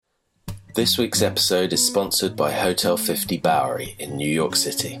This week's episode is sponsored by Hotel 50 Bowery in New York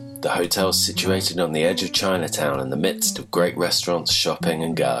City. The hotel is situated on the edge of Chinatown in the midst of great restaurants, shopping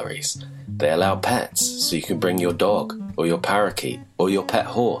and galleries. They allow pets, so you can bring your dog, or your parakeet, or your pet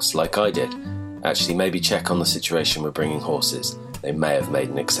horse, like I did. Actually, maybe check on the situation with bringing horses. They may have made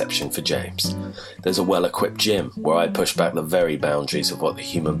an exception for James. There's a well-equipped gym where I push back the very boundaries of what the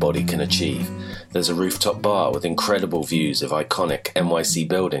human body can achieve. There's a rooftop bar with incredible views of iconic NYC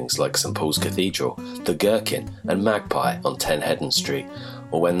buildings like St. Paul's Cathedral, the Gherkin and Magpie on 10 Haddon Street.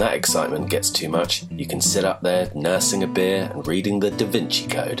 Or when that excitement gets too much, you can sit up there nursing a beer and reading the Da Vinci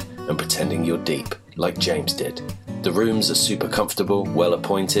Code and pretending you're deep, like James did. The rooms are super comfortable, well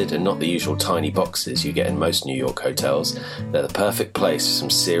appointed, and not the usual tiny boxes you get in most New York hotels. They're the perfect place for some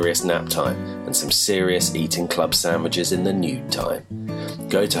serious nap time and some serious eating club sandwiches in the nude time.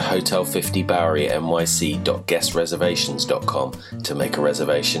 Go to hotel50bowerynyc.guestreservations.com to make a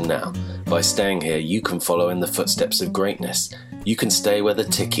reservation now. By staying here, you can follow in the footsteps of greatness. You can stay where the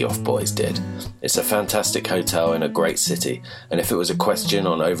Tiki-Off Boys did. It's a fantastic hotel in a great city, and if it was a question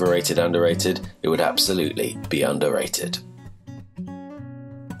on overrated, underrated, it would absolutely be underrated.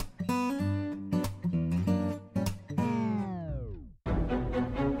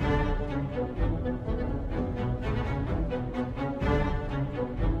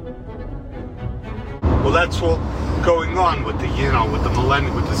 Well, that's all going on with the, with the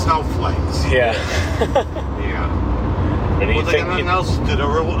millennium, with the snowflakes. Yeah. Yeah. Well, they got nothing else to do.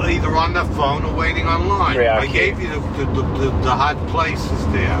 They're either on their phone or waiting online. Yeah, I gave you the hot places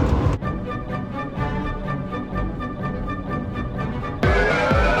there.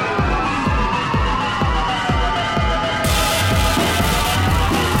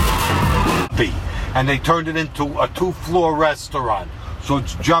 And they turned it into a 2-floor restaurant. So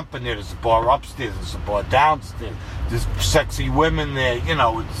it's jumping there. There's a bar upstairs. There's a bar downstairs. There's sexy women there. You can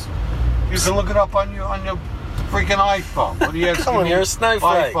look it up on your freaking iPhone. What do you Come on, you're a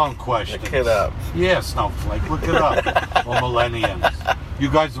snowflake. iPhone questions. Look it up. Yeah, snowflake. Look it up. Or millenniums. You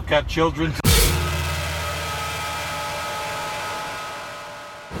guys have got children?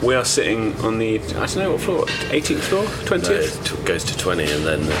 We are sitting on the, I don't know what floor, 18th floor? 20th? No, it goes to 20 and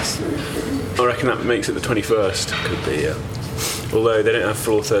then there's... I reckon that makes it the 21st. Could be, yeah. Although they don't have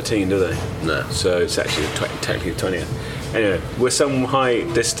floor 13, do they? No. So it's actually technically the 20th. Anyway, we're some high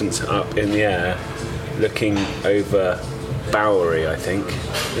distance up in the air, looking over Bowery, I think.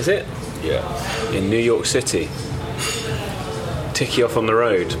 Is it? Yeah. In New York City. Tiki-Off on the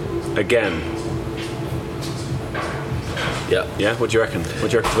road. Again. Yeah. Yeah? What do you reckon?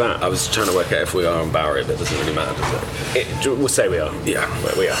 What do you reckon for that? I was trying to work out if we are on Bowery, but it doesn't really matter, does it? We'll say we are. Yeah.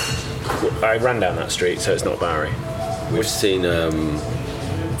 Well, we are. I ran down that street, so it's not Bowery. We've seen,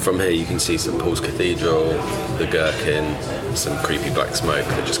 from here you can see St. Paul's Cathedral, the Gherkin, some creepy black smoke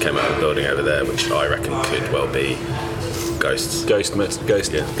that just came out of the building over there, which I reckon could well be ghosts. Ghost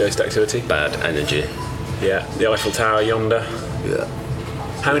activity. Bad energy. Yeah. The Eiffel Tower yonder. Yeah.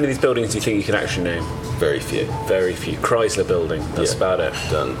 How many of these buildings do you think you could actually name? Very few. Very few. Chrysler Building. That's about it.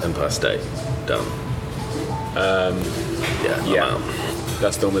 Done. Empire State. Done. Yeah. I'm out.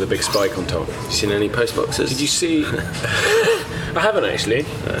 That's the one with a big spike on top. You seen any post boxes? Did you see? I haven't actually.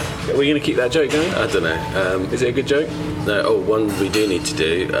 No. Are we going to keep that joke going? I don't know. Is it a good joke? No. Oh, one we do need to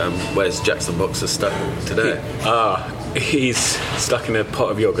do. Where's Jackson Boxer stuck today? He's stuck in a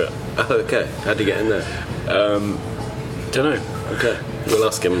pot of yogurt. Oh, okay. How'd he get in there? Don't know. Okay. We'll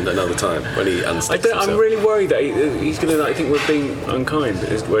ask him another time when he unsticks himself. I'm really worried that he's going to think we're being unkind,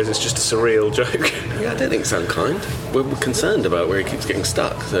 whereas it's just a surreal joke. Yeah, I don't think it's unkind. We're concerned about where he keeps getting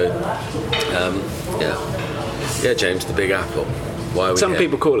stuck. So, yeah, James, the Big Apple. Why are we Some here?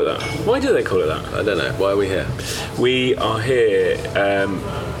 people call it that. Why do they call it that? I don't know. Why are we here? We are here.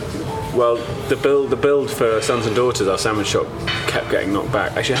 Well, the build for Sons and Daughters, our sandwich shop, kept getting knocked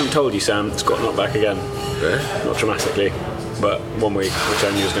back. Actually, I haven't told you, Sam. It's got knocked back again. Really? Not dramatically, but 1 week, which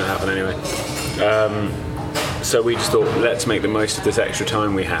I knew was going to happen anyway. So we just thought, let's make the most of this extra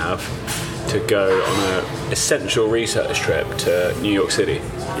time we have to go on an essential research trip to New York City.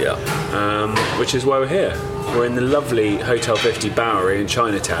 Yeah. Which is why we're here. We're in the lovely Hotel 50 Bowery in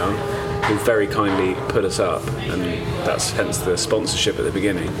Chinatown, who very kindly put us up, and that's hence the sponsorship at the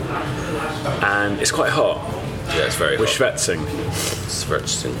beginning. And it's quite hot. Yeah, it's very hot. We're schwitzing.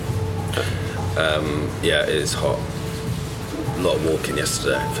 Yeah, it is hot. A lot of walking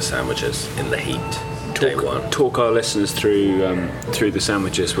yesterday for sandwiches in the heat. Day one. Talk our listeners through the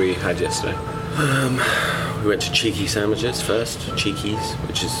sandwiches we had yesterday. We went to Cheeky Sandwiches first. Cheeky's,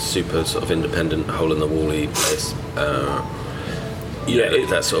 which is super sort of independent, hole-in-the-wall-y place.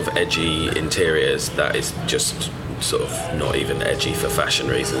 That sort of edgy interiors, that is just sort of not even edgy for fashion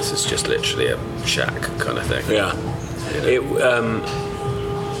reasons. It's just literally a shack kind of thing. Yeah. It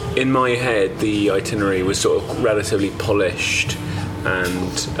in my head, the itinerary was sort of relatively polished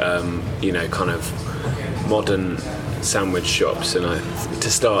and kind of modern sandwich shops, and to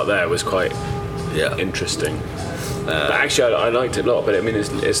start there was quite interesting. But actually, I liked it a lot. But I mean, it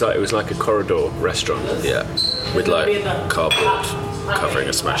was like a corridor restaurant. Yeah, with like cardboard covering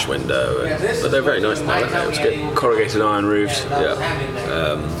a smashed window, but they're very nice. It was good. Corrugated iron roofs.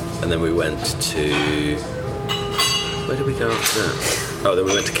 Yeah, and then we went to. Where did we go after that? Oh, then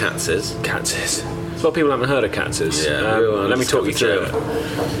we went to Katz's. Katz's. A lot of people haven't heard of Katz's. Yeah, let me talk you through it.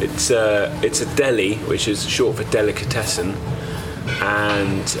 It's a deli, which is short for delicatessen,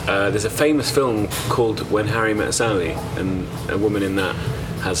 and there's a famous film called When Harry Met Sally, and a woman in that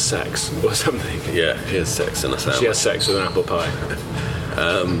has sex or something. Yeah, she has sex in a sandwich. She has sex with an apple pie.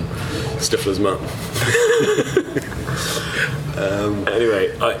 Stifler's mum. Anyway,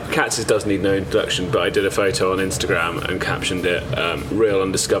 Katz's does need no introduction, but I did a photo on Instagram and captioned it "Real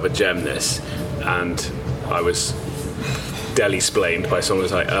Undiscovered Gem." This, and I was deli-splained by someone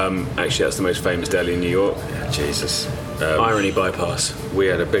who was like, actually that's the most famous deli in New York. Jesus. Irony bypass. We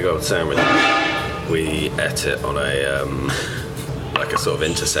had a big old sandwich. We ate it on a like a sort of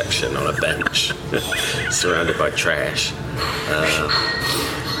intersection on a bench, surrounded by trash,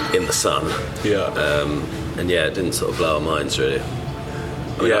 in the sun. Yeah. And it didn't sort of blow our minds really.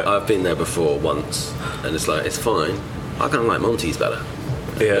 I mean, I've been there before once, and it's like, it's fine. I kind of like Monty's better.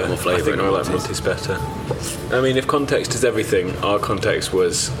 Yeah, more flavour. I think I like Monty's better. I mean, if context is everything, our context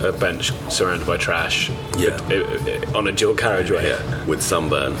was a bench surrounded by trash. Yeah. On a dual carriageway. Yeah, with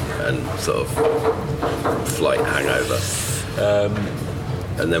sunburn and sort of flight hangover.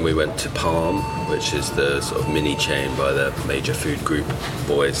 And then we went to Palm, which is the sort of mini chain by the major food group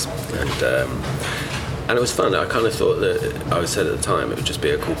boys, and it was fun. I kind of thought that, I said at the time, it would just be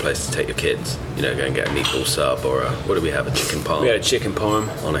a cool place to take your kids. Go and get a meatball sub or what do we have, a chicken palm? We had a chicken palm.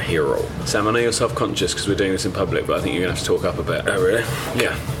 On a hero. Sam, I know you're self-conscious because we're doing this in public, but I think you're going to have to talk up a bit. Oh, really?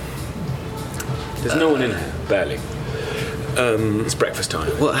 Yeah. There's no one in here, barely. It's breakfast time.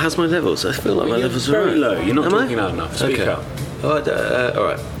 Well, how's my levels? I feel like my levels are very right. low. You're not talking loud enough. Speak up. Oh, all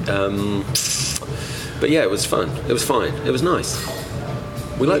right. But yeah, it was fun. It was fine. It was nice.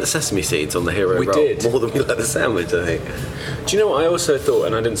 We like the sesame seeds on the hero roll did. more than we like the sandwich, I think. Do you know what I also thought,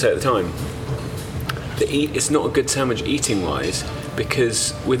 and I didn't say at the time? It's not a good sandwich eating-wise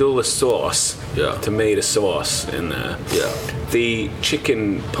because with all the sauce, tomato sauce in there, the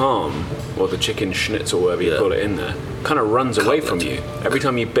chicken palm or the chicken schnitzel, whatever you call it, in there, kind of runs away from you. Every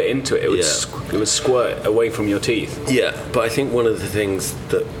time you bit into it, it would squirt away from your teeth. Yeah, but I think one of the things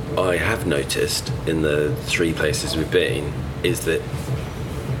that I have noticed in the 3 places we've been is that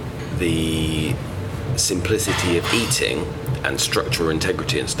the simplicity of eating and structural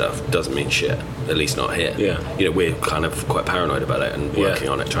integrity and stuff doesn't mean shit, at least not here. Yeah. We're kind of quite paranoid about it and working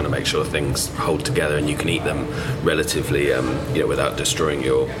on it, trying to make sure things hold together and you can eat them relatively, without destroying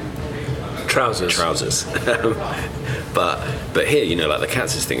your trousers. But here, like the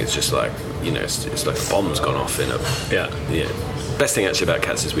Katz's thing is just like, it's like a bomb's gone off in a... Yeah. Best thing actually about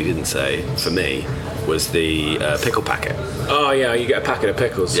Katz's we didn't say, for me, was the pickle packet. Oh yeah, you get a packet of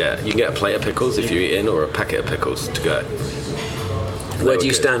pickles. Yeah, you can get a plate of pickles if you eat in, or a packet of pickles to go. Where do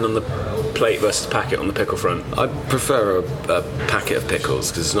you stand on the plate versus packet on the pickle front? I prefer a packet of pickles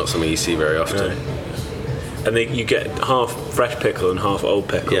because it's not something you see very often. Right. And then you get half fresh pickle and half old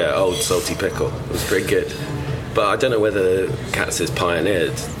pickle. Yeah, old salty pickle. It was pretty good. But I don't know whether Katz's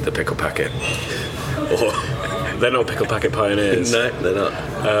pioneered the pickle packet. Or they're not pickle packet pioneers. No, they're not.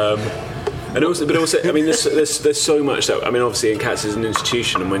 And also, I mean, there's so much that, I mean, obviously, in Katz's is an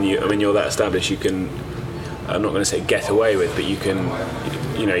institution, and when you're that established, you can, I'm not going to say get away with, but you can,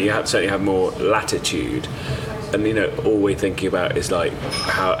 you certainly have more latitude. And all we're thinking about is like,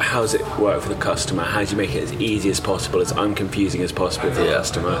 how does it work for the customer? How do you make it as easy as possible, as unconfusing as possible for the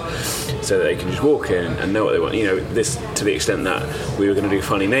customer, so that they can just walk in and know what they want? This to the extent that we were going to do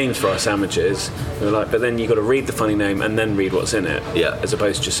funny names for our sandwiches. We were like, but then you got to read the funny name and then read what's in it, as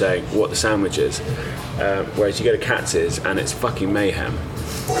opposed to just saying what the sandwich is. Whereas you go to Katz's and it's fucking mayhem,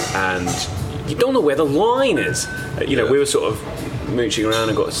 and you don't know where the line is. We were sort of mooching around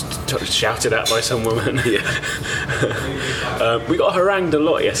and got shouted at by some woman. We got harangued a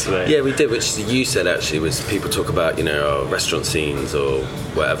lot yesterday. Yeah, we did, which you said actually was people talk about, restaurant scenes or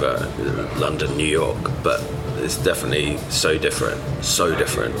whatever, London, New York, but it's definitely so different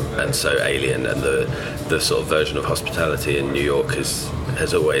and so alien, and the sort of version of hospitality in New York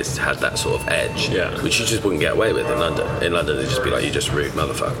has always had that sort of edge, which you just wouldn't get away with in London. In London, they'd just be like, you just rude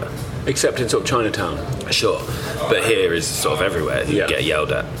motherfucker. Except in sort of Chinatown. Sure, but here is sort of everywhere. You get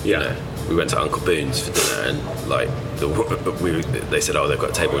yelled at. Yeah. You know? We went to Uncle Boone's for dinner, and like they said, "Oh, they've got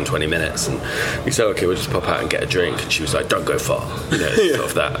a table in 20 minutes," and we said, "Okay, we'll just pop out and get a drink." And she was like, "Don't go far." You know, sort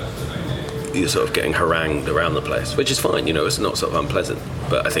of that. You're sort of getting harangued around the place, which is fine. You know, it's not sort of unpleasant.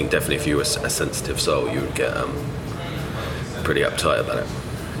 But I think definitely if you were a sensitive soul, you would get pretty uptight about it.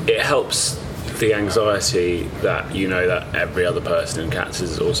 It helps the anxiety that you know that every other person in Cats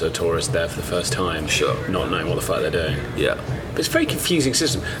is also a tourist there for the first time. Sure. Not knowing what the fuck they're doing. Yeah. But it's a very confusing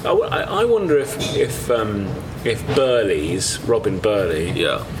system. I wonder if Burley's, Robin Burley,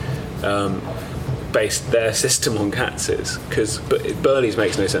 based their system on Katz's, because Burley's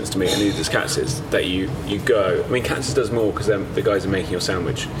makes no sense to me, and neither does Katz's. That you go. I mean, Katz's does more because the guys are making your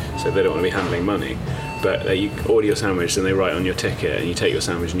sandwich, so they don't want to be handling money. But you order your sandwich, and they write on your ticket, and you take your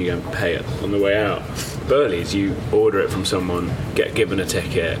sandwich, and you go and pay it on the way out. Burley's, you order it from someone, get given a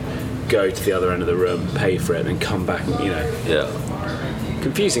ticket, go to the other end of the room, pay for it, then come back. You know. Yeah.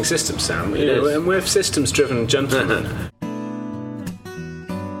 Confusing system, Sam. You know, and we're systems-driven gentlemen.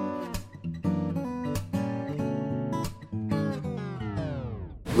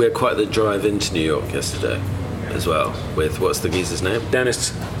 We had quite the drive into New York yesterday as well, with, what's the geezer's name?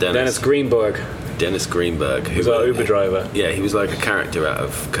 Dennis Greenberg. Dennis Greenberg. Who was our Uber driver. Yeah, he was like a character out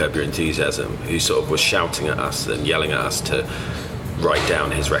of Curb Your Enthusiasm, who sort of was shouting at us and yelling at us to write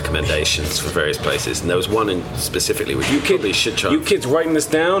down his recommendations for various places. And there was one specifically which you probably should try. You kids writing this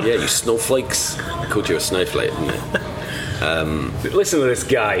down? Yeah, you snowflakes. I called you a snowflake, didn't I? Listen to this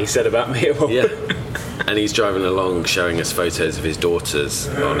guy, he said about me. Yeah. And he's driving along showing us photos of his daughters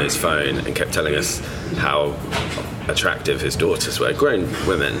on his phone and kept telling us how attractive his daughters were, grown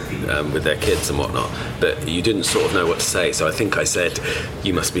women with their kids and whatnot, but you didn't sort of know what to say, so I think I said,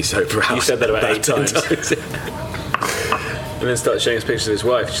 "You must be so proud." You said that about 8 times. And then started showing us pictures of his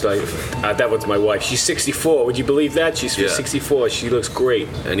wife. She's like, that one's my wife. She's 64. Would you believe that? She's 64. She looks great.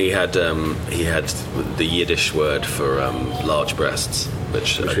 And he had the Yiddish word for large breasts,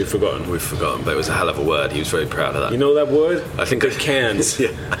 which we've forgotten. We've forgotten, but it was a hell of a word. He was very proud of that. You know that word? I think Good cans. Yeah,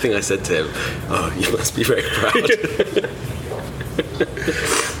 I think I said to him, "Oh, you must be very proud."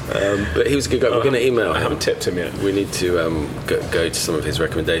 But he was a good guy. We're going to email him. I haven't tipped him yet. We need to go to some of his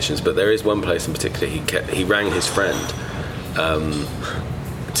recommendations, but there is one place in particular he rang his friend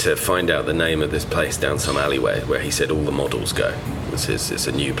to find out the name of this place down some alleyway where he said all the models go. It's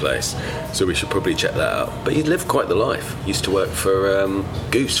a new place, so we should probably check that out. But he lived quite the life. He used to work for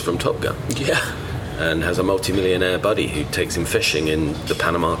Goose from Top Gun. Yeah. And has a multi-millionaire buddy who takes him fishing in the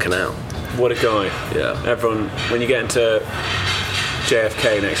Panama Canal. What a guy. Yeah. Everyone, when you get into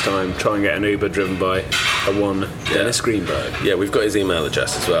JFK next time, try and get an Uber driven by a one Dennis Greenberg. Yeah, we've got his email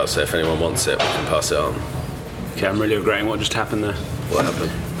address as well, so if anyone wants it, we can pass it on. Okay, I'm really regretting what just happened there. What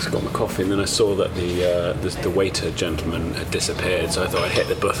happened? I got my coffee and then I saw that the waiter gentleman had disappeared, so I thought I'd hit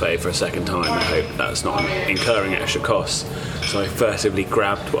the buffet for a second time and hope that's not incurring extra costs. So I furtively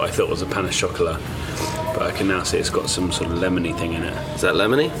grabbed what I thought was a pain au chocolat, but I can now see it's got some sort of lemony thing in it. Is that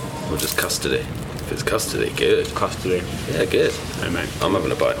lemony? Or just custardy? If it's custardy, good. Custardy. Yeah, good. Hey, mate. I'm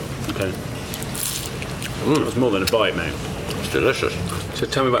having a bite. Okay. It was more than a bite, mate. It's delicious. So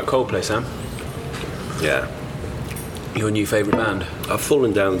tell me about Coldplay, Sam. Yeah. Your new favourite band? I've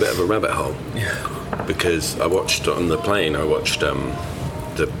fallen down a bit of a rabbit hole. Yeah. Because I watched on the plane, the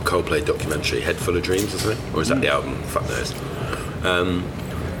Coldplay documentary, Head Full of Dreams or something. Or is that the album? Fuck knows. And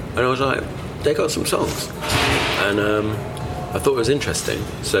I was like, they got some songs. And I thought it was interesting.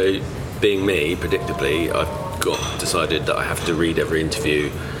 So, being me, predictably, I've decided that I have to read every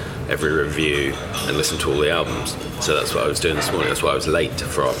interview, every review, and listen to all the albums. So that's what I was doing this morning. That's why I was late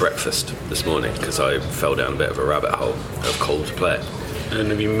for our breakfast this morning, because I fell down a bit of a rabbit hole of Coldplay. And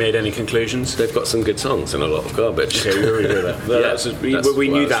have you made any conclusions? They've got some good songs and a lot of garbage. Okay, we already knew that. We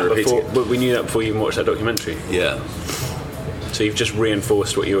knew that before. But we knew that before you even watched that documentary. Yeah. So you've just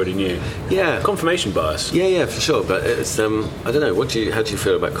reinforced what you already knew. Yeah. Confirmation bias. Yeah, for sure. But it's I don't know. How do you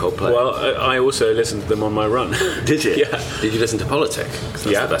feel about Coldplay? Well, I also listened to them on my run. Did you? Yeah. Did you listen to Politic? 'Cause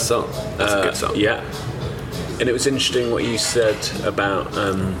that's the best song. That's a good song. Yeah. And it was interesting what you said about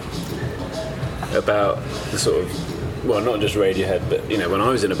the sort of, well, not just Radiohead, but you know, when I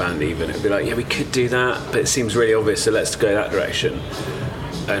was in a band, even it'd be like, yeah, we could do that, but it seems really obvious, so let's go that direction.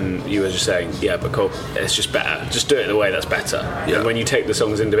 And you were just saying, yeah, but it's just better. Just do it in a way that's better. Yeah. And when you take the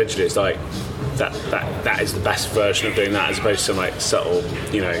songs individually, it's like that is the best version of doing that, as opposed to some like subtle,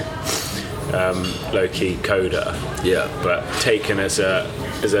 you know, low-key coda. Yeah. But taken as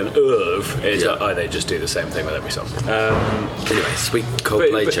an oeuvre, it's like, they just do the same thing with every song. Anyway, sweet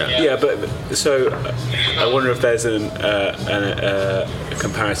Coldplay chat. Yeah, but so I wonder if there's a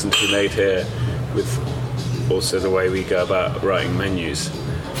comparison to be made here with also the way we go about writing menus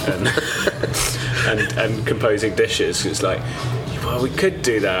and and composing dishes. It's like, well, we could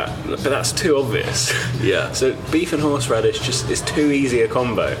do that, but that's too obvious. Yeah. So beef and horseradish is too easy a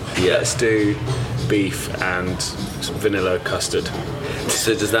combo. Yeah. Let's do beef and some vanilla custard.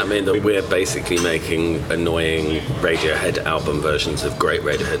 So does that mean that we're basically making annoying Radiohead album versions of great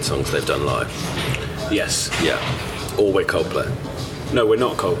Radiohead songs they've done live? Yes. Yeah. Or we're Coldplay? No, we're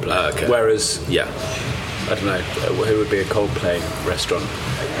not Coldplay. Okay. Whereas, yeah, I don't know, who would be a Coldplay restaurant?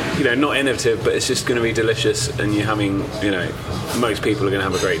 Not innovative, but it's just going to be delicious, and you're having, most people are going to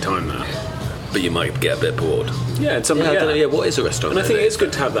have a great time there. But you might get a bit bored. Yeah, and something. I don't know, what is a restaurant? And I think it's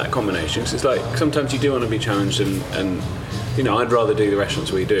good to have that combination, because it's like sometimes you do want to be challenged, and I'd rather do the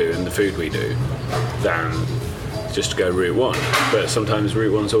restaurants we do and the food we do than just go Route 1. But sometimes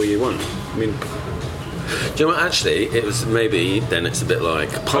Route 1's all you want. I mean, do you know what, actually, it was maybe then it's a bit like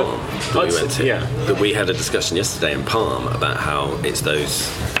Palm that we went to. Yeah. That we had a discussion yesterday in Palm about how it's those,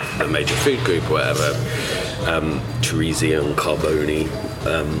 a major food group or whatever, Teresi and Carbone,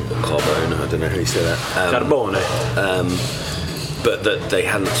 Carbone, I don't know how you say that. Carbone. But that they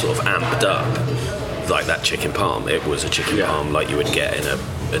hadn't sort of amped up like that chicken palm. It was a chicken palm like you would get in a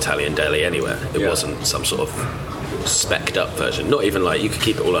Italian deli anywhere. It wasn't some sort of specced up version. Not even like you could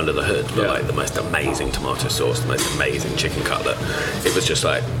keep it all under the hood, but like the most amazing tomato sauce, the most amazing chicken cutlet. It was just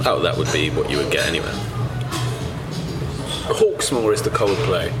like, that would be what you would get anywhere. Hawksmoor is the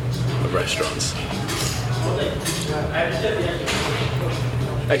Coldplay of restaurants.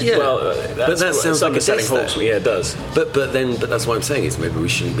 Yeah, well, but that sounds like a diss, though. Yeah, it does. But that's what I'm saying is maybe we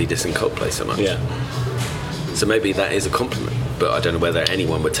shouldn't be dissing Coldplay so much. Yeah. So maybe that is a compliment, but I don't know whether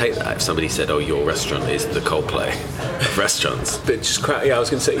anyone would take that if somebody said, "Oh, your restaurant is the Coldplay of restaurants." But just crap. Yeah, I was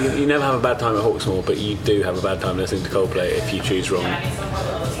going to say you never have a bad time at Hawksmoor, but you do have a bad time listening to Coldplay if you choose wrong.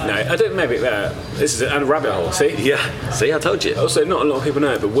 No, I don't. Maybe this is a rabbit hole. See? Yeah. See, I told you. Also, not a lot of people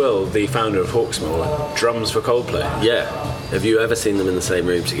know it, but Will, the founder of Hawksmoor, drums for Coldplay. Yeah. Have you ever seen them in the same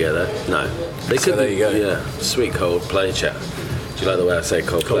room together? No. So there you go. Yeah. Sweet Coldplay chat. Do you like the way I say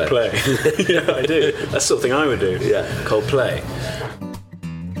Coldplay? Coldplay. Yeah, I do. That's the sort of thing I would do. Yeah. Coldplay.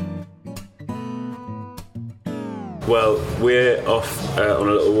 Well, we're off on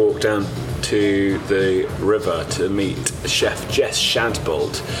a little walk down to the river to meet chef Jess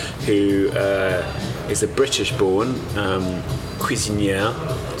Shadbolt, who is a British-born cuisinière.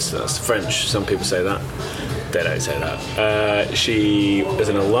 So that's French. Some people say that. They don't say that. She is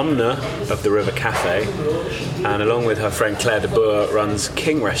an alumna of the River Cafe, and along with her friend Claire de Boer runs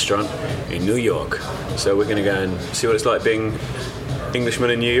King Restaurant in New York. So we're going to go and see what it's like being Englishman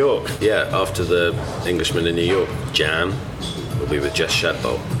in New York. Yeah, after the Englishman in New York jam, we'll be with Jess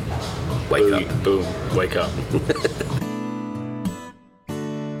Shadbolt. Wake up. Boom, wake up.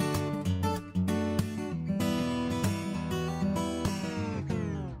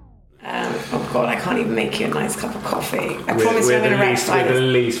 God, I can't even make you a nice cup of coffee. I promise you I'm going to rectify We're the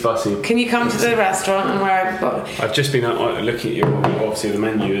least fussy. Can you come to the restaurant and where I've got... I've just been looking at your, obviously the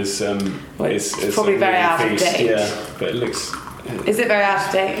menu is it's probably very out of date. Yeah, but it looks... Is it very out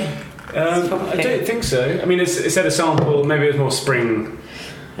of date? I don't think so. I mean, it said a sample, maybe it was more spring.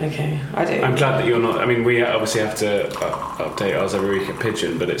 Okay, I do. I'm glad that you're not... I mean, we obviously have to update ours every week at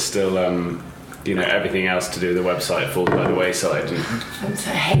Pigeon, but it's still... everything else to do with the website falls by the wayside.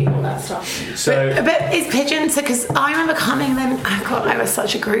 I hate all that stuff. So, but is Pigeon? So because I remember coming then. I was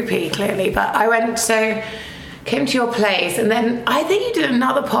such a groupie clearly, but I came to your place, and then I think you did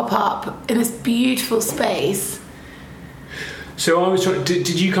another pop up in this beautiful space. So I was trying.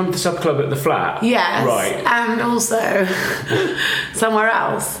 Did you come to the sub club at the flat? Yes, right, and also somewhere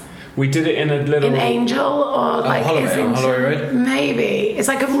else. We did it in a little... In Angel or like... Holloway Road? Maybe. It's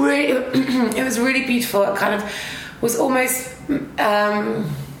like a really... it was really beautiful. It kind of was almost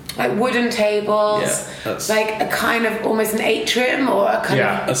like wooden tables. Yeah, like a kind of almost an atrium or a kind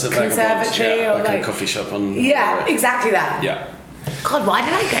of conservatory. Or like a coffee shop on... Yeah, exactly that. Yeah. God, why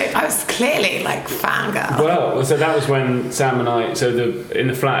did I go? I was clearly like fangirl. Well, so that was when Sam and I... So in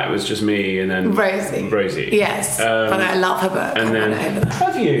the flat it was just me and then... Rosie. Yes, but I love her book. And then...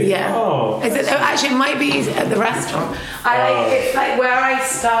 Have you? Yeah. Oh. Actually, it might be at the restaurant. It's like where I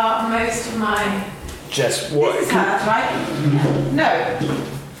start most of my... Jess, what... This is hers, right? No.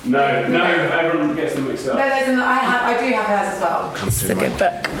 No, everyone gets them mixed up. No, I do have hers as well. It's a good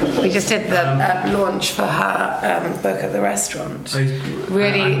book. We just did the launch for her book at the restaurant.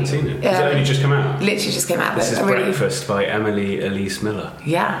 Really, I haven't seen it. Has it only just come out? Literally just came out. This is Breakfast by Emily Elise Miller.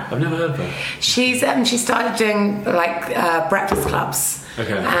 Yeah, I've never heard of her. She's she started doing like breakfast clubs.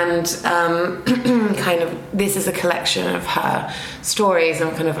 Okay. And kind of this is a collection of her stories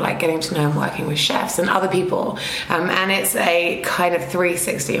and kind of like getting to know and working with chefs and other people, and it's a kind of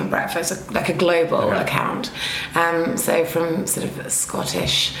 360 on breakfast, like a global account. So from sort of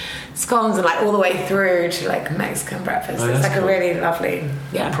Scottish scones and like all the way through to like Mexican breakfast. It's like cool. A really lovely,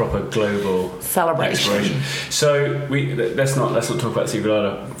 proper global celebration. Exploration. So let's not talk about Secret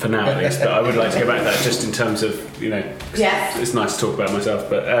Larder for now at least, but I would like to go back to that just in terms of Yes. It's nice to talk about myself,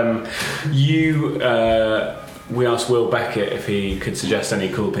 but we asked Will Beckett if he could suggest any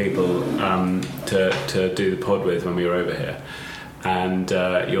cool people to do the pod with when we were over here, and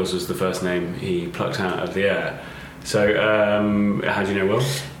yours was the first name he plucked out of the air. So how do you know Will?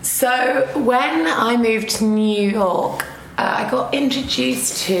 So when I moved to New York, I got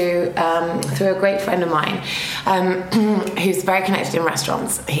introduced to through a great friend of mine who's very connected in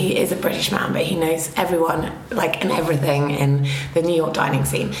restaurants. He is a British man, but he knows everyone like and everything in the New York dining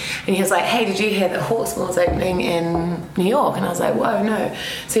scene. And he was like, "Hey, did you hear that Hawksmoor's opening in New York?" And I was like, "Whoa, no."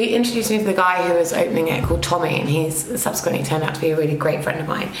 So he introduced me to the guy who was opening it called Tommy, and he's subsequently turned out to be a really great friend of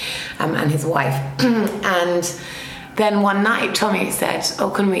mine and his wife. And then one night Tommy said,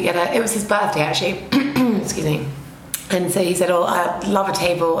 "Oh, can we get it was his birthday actually." Excuse me. And so he said, "Oh, I'd love a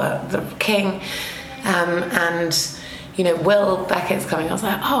table at the King, and Will Beckett's coming." I was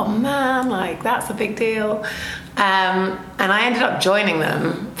like, "Oh man, like that's a big deal." And I ended up joining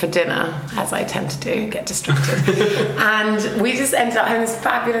them for dinner, as I tend to do, get distracted. And we just ended up having this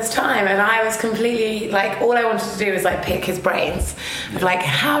fabulous time. And I was completely like, all I wanted to do was like pick his brains of like,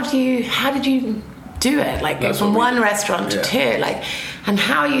 how did you do it? Like go from one restaurant to two, like. And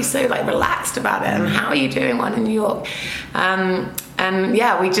how are you so like relaxed about it? And how are you doing one in New York? And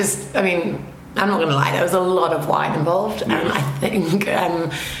yeah, I'm not going to lie, there was a lot of wine involved. And I think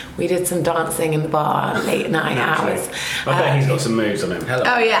we did some dancing in the bar late night hours. I bet he's got some moves on him. Hello.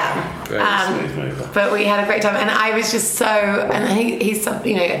 Oh yeah. But we had a great time. And I was just so, and he's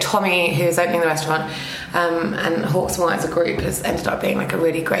Tommy, who's opening the restaurant, and Hawksmoor as a group has ended up being like a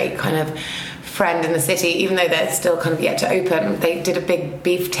really great kind of friend in the city, even though they're still kind of yet to open. They did a big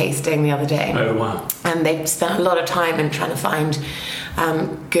beef tasting the other day. Oh wow. And they've spent a lot of time in trying to find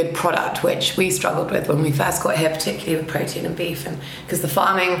good product, which we struggled with when we first got here, particularly with protein and beef, and because the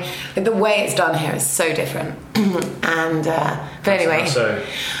farming, like, the way it's done here is so different. And but anyway, so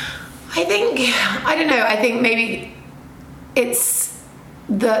I think maybe it's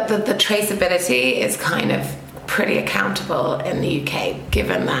the traceability is kind of pretty accountable in the UK,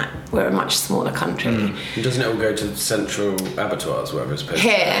 given that we're a much smaller country. Doesn't it all go to central abattoirs, wherever it's supposed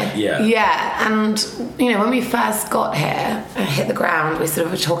here? To? Yeah. Yeah, and when we first got here and hit the ground, we sort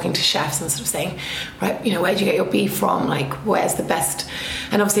of were talking to chefs and sort of saying, right, where do you get your beef from? Like, where's the best?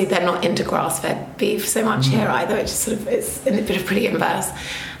 And obviously they're not into grass-fed beef so much here either. It's just sort of it's a bit of pretty inverse.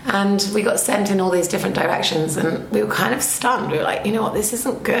 And we got sent in all these different directions, and we were kind of stunned. We were like, you know what, this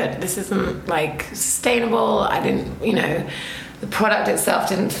isn't good. This isn't like sustainable. I didn't, the product itself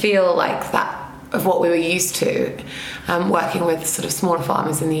didn't feel like that of what we were used to, working with sort of smaller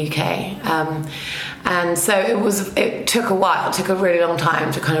farmers in the UK. And so it took a while. It took a really long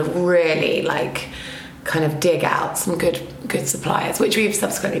time to kind of really kind of dig out some good suppliers, which we've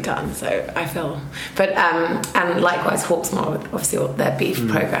subsequently done. So I feel, but and likewise Hawksmoor with obviously their beef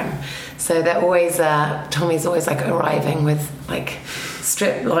program. So they're always Tommy's always like arriving with like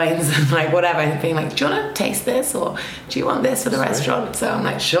strip loins and like whatever, and being like, "Do you want to taste this, or do you want this for the restaurant?" So I'm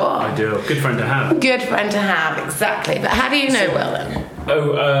like, "Sure." I do. Good friend to have. Good friend to have, exactly. But how do you know Will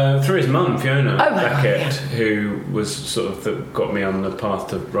then? Through his mum, Fiona Beckett, yeah. who was sort of that got me on the path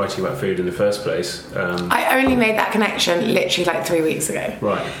to writing about food in the first place. I only made that connection literally like 3 weeks ago.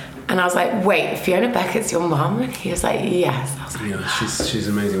 Right. And I was like, "Wait, Fiona Beckett's your mum?" And he was like, "Yes." I was like, "Yeah, she's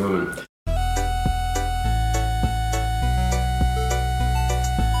an amazing woman."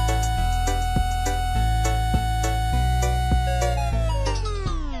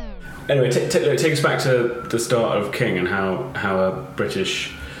 Anyway, take us back to the start of King and how a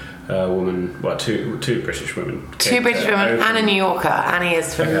British woman, two British women. Two British women and a New Yorker. Annie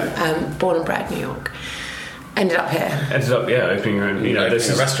is from born and bred New York. Ended up here. Opening her own. There's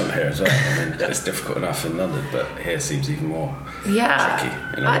a restaurant here as well. I mean, it's difficult enough in London, but here seems even more tricky.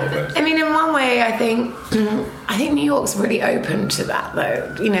 In a lot of ways. I mean, in one way, I think New York's really open to that,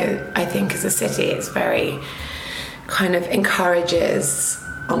 though. I think as a city, it's very kind of encourages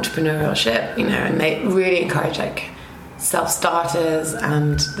entrepreneurship, and they really encourage like self-starters,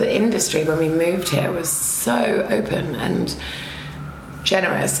 and the industry when we moved here was so open and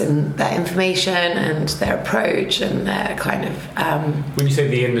generous in their information and their approach and their kind of when you say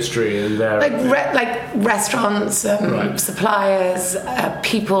the industry and their like restaurants, right. suppliers,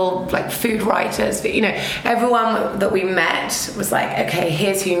 people like food writers, everyone that we met was like, okay,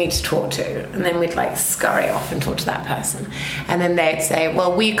 here's who you need to talk to, and then we'd like scurry off and talk to that person, and then they'd say,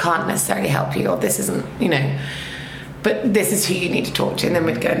 well, we can't necessarily help you, or this isn't, but this is who you need to talk to, and then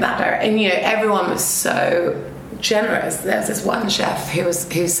we'd go in that direction. And everyone was so generous. There was this one chef who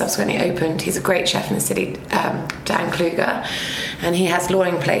subsequently opened. He's a great chef in the city, Dan Kluger, and he has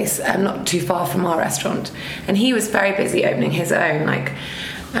Loring Place, not too far from our restaurant. And he was very busy opening his own,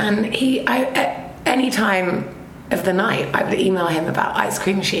 and at any time of the night, I would email him about ice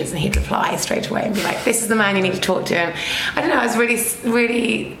cream machines, and he'd reply straight away and be like, "This is the man you need to talk to." And I don't know, I was really,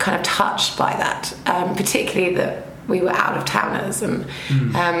 really kind of touched by that, particularly that we were out of towners and.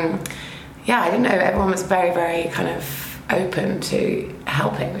 I don't know, everyone was very, very kind of open to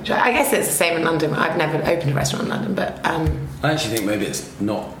helping, which I guess it's the same in London. I've never opened a restaurant in London, but... I actually think maybe it's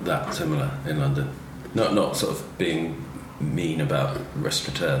not that similar in London. Not sort of being mean about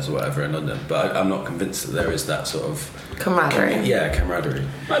restaurateurs or whatever in London, but I'm not convinced that there is that sort of... camaraderie. Camaraderie.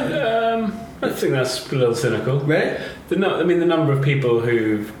 I think that's a little cynical. Right? The number of people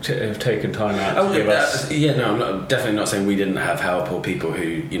who have taken time out to give us... I'm definitely not saying we didn't have help, or people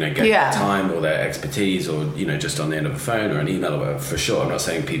who, gave their time or their expertise, or, just on the end of a phone or an email or whatever, for sure. I'm not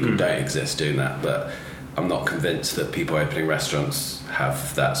saying people don't exist doing that, but I'm not convinced that people opening restaurants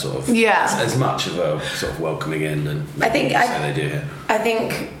have that sort of... as much of a sort of welcoming in and I think they do here. I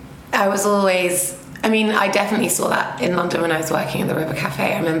think I was always... I definitely saw that in London when I was working at the River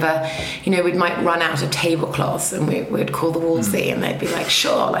Cafe. I remember, we might run out of tablecloths and we'd call the Wolsey and they'd be like,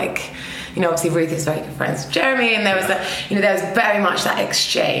 sure, obviously Ruth is very good friends with Jeremy, and there was there was very much that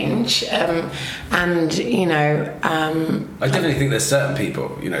exchange, I definitely think there's certain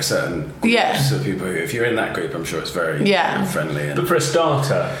people, certain groups of people who, if you're in that group, I'm sure it's very friendly. But for a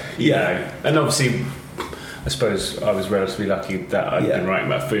starter, and obviously, I suppose I was relatively lucky that I'd been writing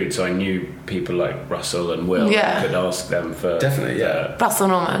about food, so I knew people like Russell and Will. I could ask them for... Definitely, Russell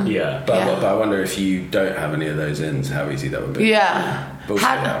Norman. But I wonder if you don't have any of those ins, how easy that would be. Yeah. But also,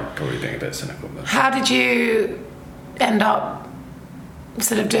 I'm probably being a bit cynical. But. How did you end up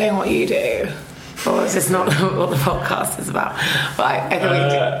sort of doing what you do? Or is this not what the podcast is about?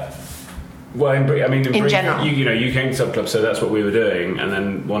 In general. You came to Sub Club, so that's what we were doing, and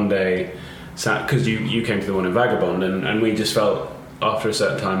then one day... because you came to the one in Vagabond, and we just felt after a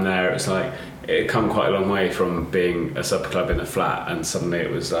certain time there, it was like it had come quite a long way from being a sub club in a flat, and suddenly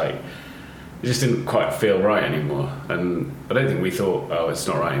it was like it just didn't quite feel right anymore. And I don't think we thought, oh, it's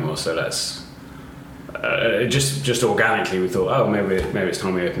not right anymore, so let's just organically we thought, oh, maybe it's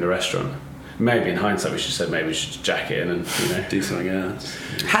time we opened a restaurant. Maybe in hindsight we should have said maybe we should jack it in and do something else.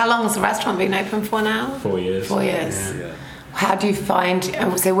 How long has the restaurant been open for now? 4 years. 4 years. Yeah. How do you find...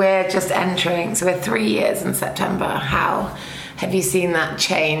 So we're just entering... So we're 3 years in September. How have you seen that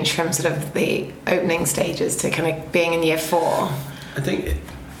change from sort of the opening stages to kind of being in year 4? I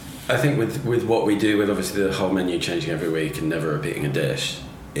think with what we do, with obviously the whole menu changing every week and never repeating a dish,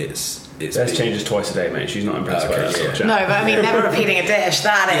 it's Jess changes twice a day, mate. She's not impressed by that sort of chat. No, but never repeating a dish,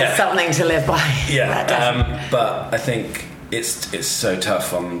 that is something to live by. Yeah. But I think it's so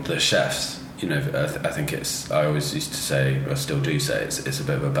tough on the chefs. I think I always used to say, I still do say, it's a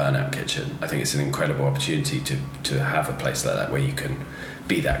bit of a burnout kitchen. I think it's an incredible opportunity to have a place like that where you can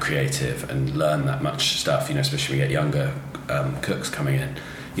be that creative and learn that much stuff, especially when we get younger cooks coming in.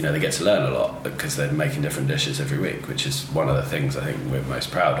 They get to learn a lot because they're making different dishes every week, which is one of the things I think we're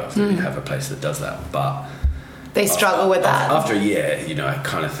most proud of, that we have a place that does that. But they struggle with that. After a year, I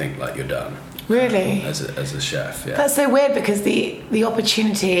kind of think like you're done. Really? As a chef, yeah. That's so weird because the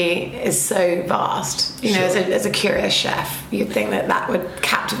opportunity is so vast. As a curious chef, you'd think that would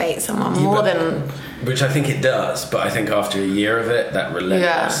captivate someone more than... Which I think it does, but I think after a year of it, that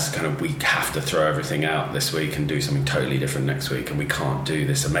relentless kind of, we have to throw everything out this week and do something totally different next week, and we can't do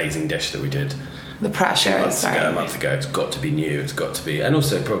this amazing dish that we did the pressure a month ago. It's got to be new, it's got to be... And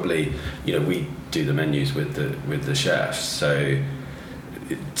also probably, we do the menus with the chefs, so...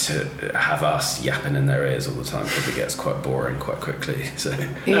 to have us yapping in their ears all the time probably gets quite boring quite quickly. So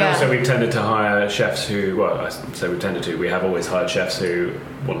and also we tended to hire chefs who, we have always hired chefs who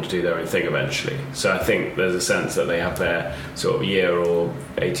want to do their own thing eventually. So I think there's a sense that they have their sort of year or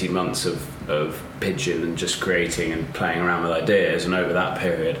 18 months of of Pigeon and just creating and playing around with ideas, and over that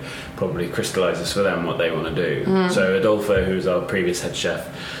period probably crystallises for them what they want to do. So Adolfo, who's our previous head chef,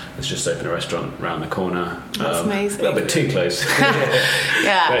 has just opened a restaurant around the corner. That's amazing. A little bit too close.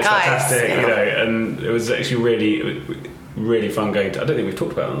 Yeah, but it's guys, fantastic, yeah. you know, and it was actually really fun going to, I don't think we've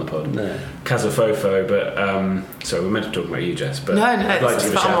talked about it on the pod. No. Casa Fofo, but sorry, we're meant to talk about you, Jess, but No, I'd like to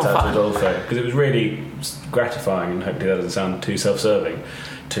give a shout out fun. to Adolfo, because it was really gratifying, and hopefully that doesn't sound too self-serving,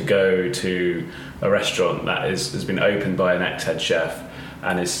 to go to a restaurant that has been opened by an ex-head chef,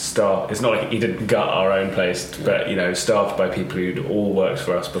 and his staff, it's not like he didn't gut our own place, but, you know, staffed by people who'd all worked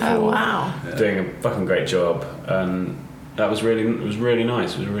for us before. Oh, wow. Doing a fucking great job, and it was really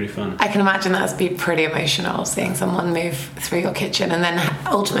nice. It was really fun. I can imagine that's be pretty emotional, seeing someone move through your kitchen and then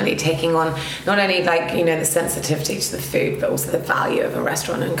ultimately taking on not only, like, you know, the sensitivity to the food, but also the value of a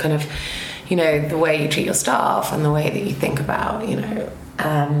restaurant, and kind of, you know, the way you treat your staff and the way that you think about, you know,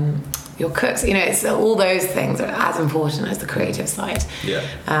 your cooks. You know, it's all those things are as important as the creative side. Yeah.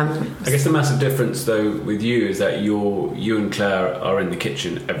 I guess the massive difference, though, with you is that you and Claire are in the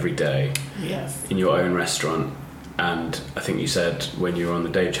kitchen every day. Yes. In your own restaurant. And I think you said when you were on the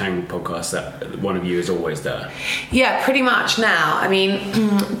Dave Chang podcast that one of you is always there. Yeah, pretty much now. I mean,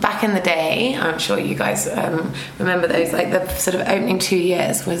 back in the day, I'm sure you guys remember those, like the sort of opening 2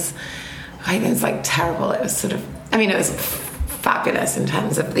 years was, I think it was like terrible. It was sort of, I mean, it was fabulous in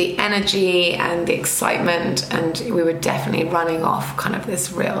terms of the energy and the excitement, and we were definitely running off kind of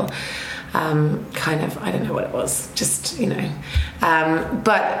this real kind of, I don't know what it was, just, you know,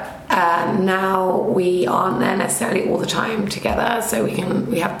 but now we aren't there necessarily all the time together, so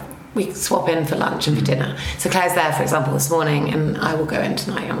we swap in for lunch and for dinner. So Claire's there, for example, this morning, and I will go in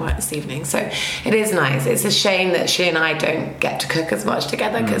tonight and work this evening. So it is nice. It's a shame that she and I don't get to cook as much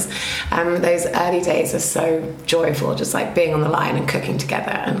together, because those early days are so joyful, just like being on the line and cooking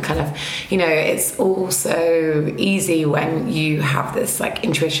together, and kind of, you know, it's also easy when you have this like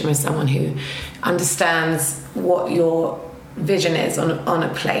intuition with someone who understands what your vision is on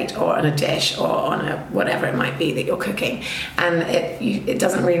a plate or on a dish or on a whatever it might be that you're cooking, and it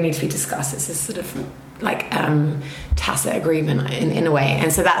doesn't really need to be discussed. It's this sort of like tacit agreement in a way,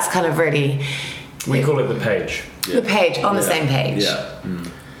 and so that's kind of really, we call it the page. The page on the same page.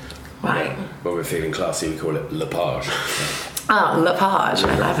 Right. When we're feeling classy, we call it Lepage. Oh, Lepage,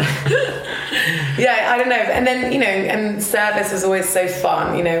 I love it. Yeah, I don't know. And then, you know, and service is always so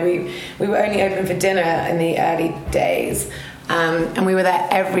fun. You know, we were only open for dinner in the early days, and we were there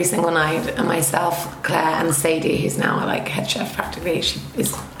every single night. And myself, Claire, and Sadie, who's now like head chef practically, she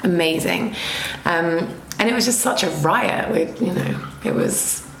is amazing. And it was just such a riot. You know, it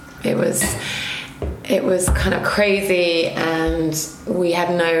was kind of crazy, and we had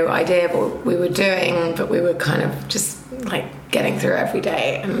no idea what we were doing, but we were kind of just like getting through every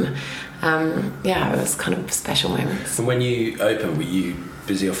day, and it was kind of special moments. And when you opened, were you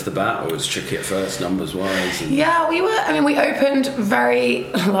busy off the bat, or was it tricky at first, numbers wise? Yeah, we were. I mean, we opened very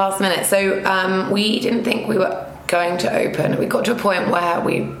last minute, so we didn't think we were going to open. We got to a point where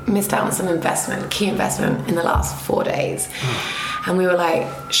we missed out on some key investment in the last 4 days. And we were like,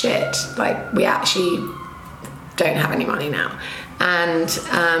 shit, like we actually don't have any money now. And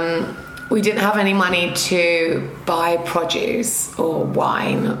we didn't have any money to buy produce or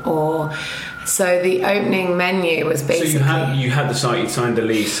wine, or so the opening menu was basically. So you had the site, you signed the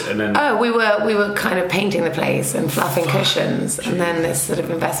lease, and then. Oh, we were kind of painting the place and fluffing cushions, and then this sort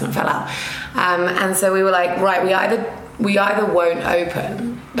of investment fell out, and so we were like, right, we either won't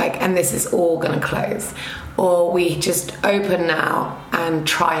open, like, and this is all going to close, or we just open now and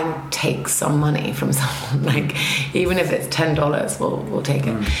try and take some money from someone, like even if it's $10, we'll take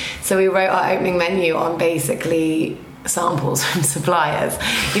it. So we wrote our opening menu on basically samples from suppliers,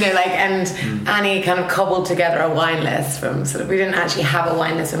 you know, like, and Annie kind of cobbled together a wine list from sort of, we didn't actually have a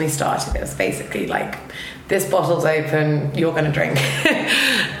wine list when we started. It was basically like, this bottle's open, you're going to drink.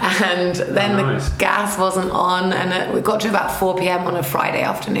 And then the gas wasn't on, and we got to about 4 p.m. on a Friday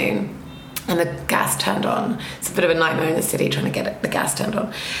afternoon, and the gas turned on. It's a bit of a nightmare in the city trying to get the gas turned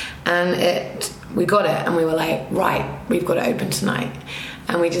on. And we got it, and we were like, right, we've got to open tonight.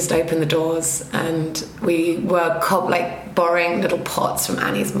 And we just opened the doors, and we were borrowing little pots from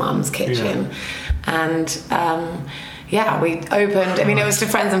Annie's mum's kitchen. Yeah. And we opened. I mean, it was to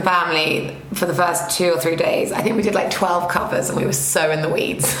friends and family for the first 2 or 3 days. I think we did like 12 covers, and we were so in the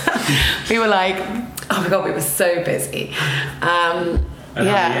weeds. We were like, oh my God, we were so busy. And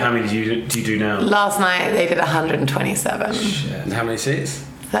how many do you do now? Last night they did 127. Shit. And how many seats?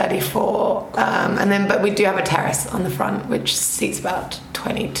 34. But we do have a terrace on the front, which seats about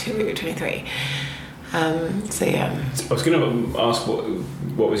 22, 23. So yeah. I was going to ask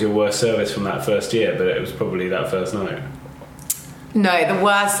what was your worst service from that first year, but it was probably that first night. No, the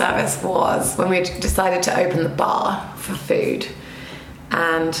worst service was when we decided to open the bar for food,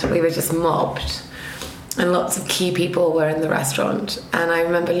 and we were just mobbed, and lots of key people were in the restaurant. And I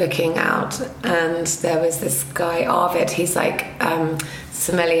remember looking out, and there was this guy, Arvid. He's like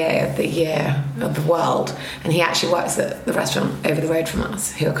sommelier of the year of the world, and he actually works at the restaurant over the road from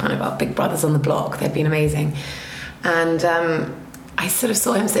us, who are kind of our big brothers on the block. They've been amazing. And I sort of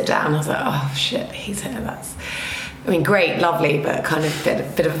saw him sit down. I was like, oh shit, he's here. That's, I mean, great, lovely, but kind of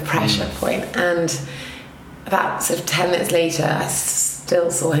bit of a pressure point. And about sort of 10 minutes later, I still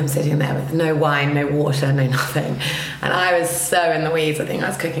saw him sitting there with no wine, no water, no nothing. And I was so in the weeds. I think I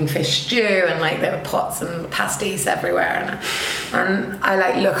was cooking fish stew, and like there were pots and pasties everywhere. And I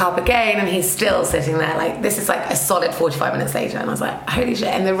like look up again, and he's still sitting there. Like, this is like a solid 45 minutes later. And I was like, holy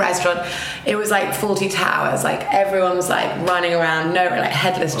shit. In the restaurant, it was like 40 towers. Like, everyone was like running around, like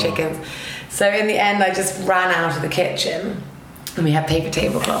headless chickens. So in the end, I just ran out of the kitchen, and we had paper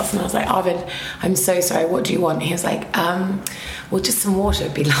tablecloths, and I was like, Arvid, I'm so sorry, what do you want? He was like, well, just some water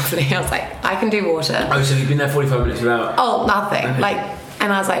would be lovely. I was like, I can do water. Oh, so you've been there 45 minutes without... Oh, nothing.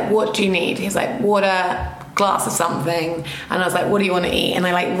 And I was like, what do you need? He was like, water, glass of something. And I was like, what do you want to eat? And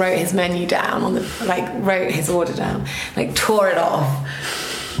I like wrote his menu down wrote his order down, like tore it off.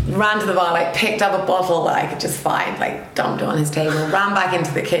 Ran to the bar, like picked up a bottle that I could just find, like dumped it on his table, ran back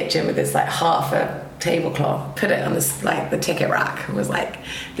into the kitchen with this like half a tablecloth, put it on this like the ticket rack, and was like,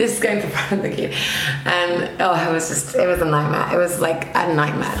 this is going to the front of the queue. And it was a nightmare. It was like a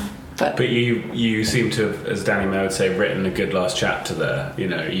nightmare. But you seem to have, as Danny May would say, written a good last chapter there. You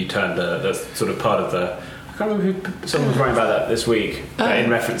know, you turned that's sort of part of the... I can't remember who... Someone was writing about that this week. In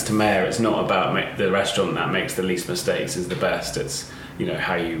reference to Mayor, it's not about the restaurant that makes the least mistakes is the best. It's, you know,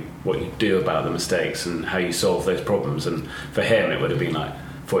 what you do about the mistakes and how you solve those problems. And for him, it would have been like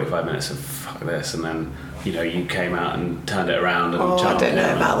 45 minutes of fuck this, and then, you know, you came out and turned it around. And I don't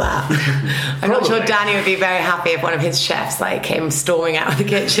know about that. I'm not sure Danny would be very happy if one of his chefs like came storming out of the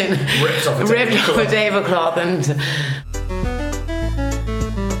kitchen, ripped off a tablecloth, and.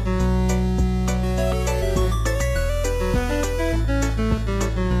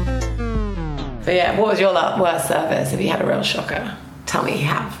 But yeah, what was your worst service? Have you had a real shocker? Tell me you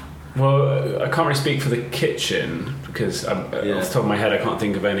have. Well, I can't really speak for the kitchen because off the top of my head I can't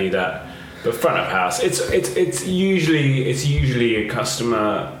think of any that. But front of house, it's usually a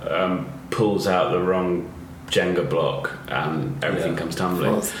customer pulls out the wrong Jenga block and everything comes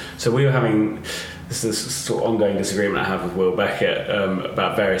tumbling. So we were having this sort of ongoing disagreement I have with Will Beckett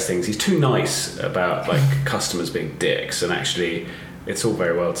about various things. He's too nice about like customers being dicks, and actually it's all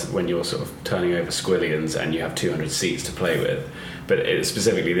very well when you're sort of turning over squillions and you have 200 seats to play with. But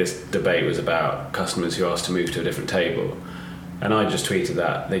specifically this debate was about customers who asked to move to a different table. And I just tweeted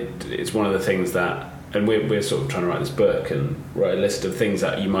that. It's one of the things that... And we're sort of trying to write this book and write a list of things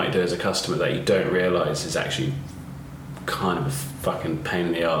that you might do as a customer that you don't realise is actually kind of a fucking pain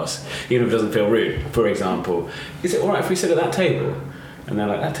in the arse. Even if it doesn't feel rude. For example, is it alright if we sit at that table? And they're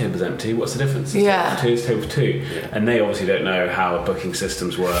like, that table's empty, what's the difference? It's table for two. Yeah. And they obviously don't know how booking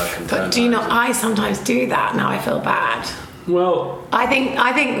systems work. And but do you know, I sometimes do that, now I feel bad. Well, I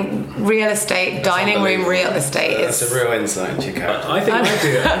think real estate, dining room real estate is... That's a real insight, you can. I think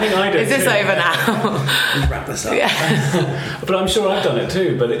I do. Is this over now? Let's wrap this up. Yeah. But I'm sure I've done it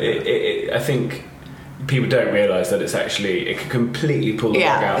too, but I think people don't realise that it's actually... It can completely pull the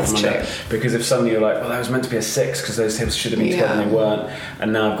rug out from under. Because if suddenly you're like, well, that was meant to be a 6 because those tables should have been together and they weren't,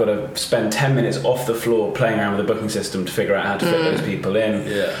 and now I've got to spend 10 minutes off the floor playing around with the booking system to figure out how to fit those people in.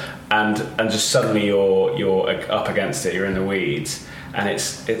 Yeah. And just suddenly you're up against it, you're in the weeds, and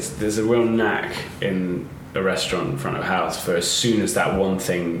there's a real knack in a restaurant in front of house for as soon as that one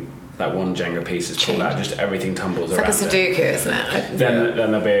Jenga piece is pulled out, just everything tumbles around. It's like a Sudoku, isn't it? Then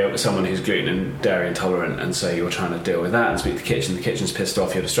there'll be someone who's gluten and dairy intolerant, and so you're trying to deal with that and speak to the kitchen. The kitchen's pissed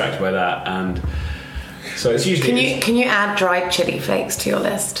off, you're distracted by that, and so it's usually... Can you add dried chili flakes to your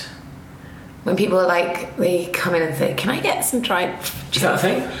list? When people are like, they come in and say, "Can I get some dried chili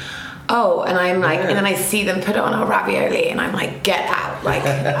flakes?" Oh, and I'm like, and then I see them put it on a ravioli, and I'm like, get out!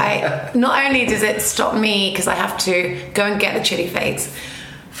 Like, not only does it stop me because I have to go and get the chili flakes,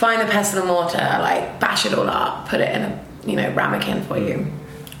 find the pestle and mortar, like bash it all up, put it in a ramekin for you,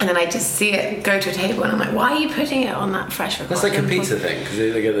 and then I just see it go to a table, and I'm like, why are you putting it on that fresh? That's like a pizza thing because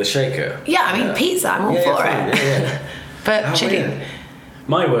they get the shaker. Yeah, I mean pizza, I'm all for it. Yeah. But chili. Weird.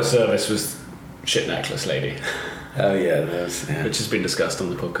 My worst service was shit necklace lady. Oh yeah, which has been discussed on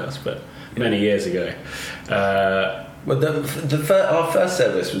the podcast, but many years ago. Well, our first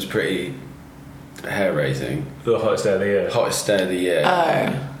service was pretty hair raising. The hottest day of the year. Hottest day of the year.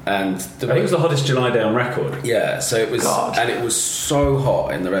 Oh. And I think it was the hottest July day on record. Yeah, so it was, God. and it was so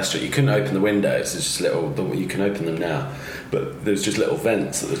hot in the restaurant. You couldn't open the windows. There's just you can open them now, but there's just little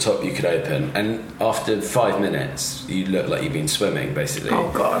vents at the top you could open. And after 5 minutes, you look like you've been swimming, basically.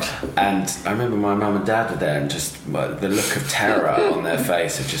 Oh God. And I remember my mum and dad were there, and just the look of terror on their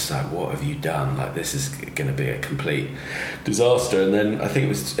face of just like, what have you done? Like, this is going to be a complete disaster. And then I think it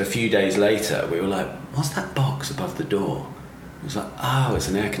was a few days later, we were like, what's that box above the door? It was like, oh, it's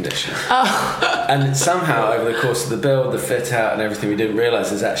an air conditioner. Oh. And somehow, over the course of the build, the fit out and everything, we didn't realise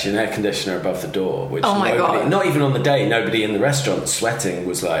there's actually an air conditioner above the door. Which God. Not even on the day, nobody in the restaurant sweating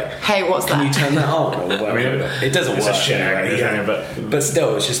was like, hey, what's that? Can you turn that on? Or whatever. It doesn't work. It's a shit anyway, but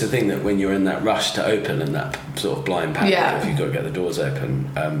still, it's just the thing that when you're in that rush to open and that sort of blind panic, if you've got to get the doors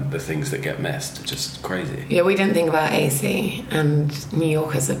open, the things that get missed are just crazy. Yeah, we didn't think about AC, and New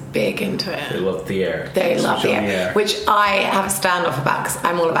Yorkers are big into it. They love the air. They love the air, which I have a standoff about because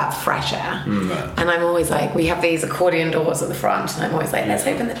I'm all about fresh air. Right. And I'm always like, we have these accordion doors at the front, and I'm always like, let's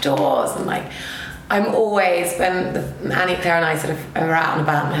open the doors. And like, I'm always, when Annie, Claire and I sort of are out and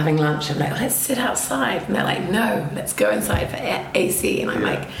about and having lunch, I'm like, let's sit outside. And they're like, no, let's go inside for AC. And I'm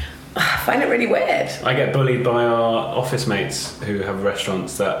like, I find it really weird. I get bullied by our office mates who have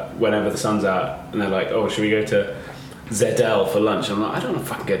restaurants that whenever the sun's out, and they're like, oh, should we go to Zedel for lunch? I'm like, I don't want to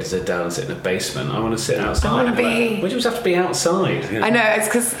fucking go to Zedel and sit in a basement. I want to sit outside. I want to be... Like, we just have to be outside. I know, it's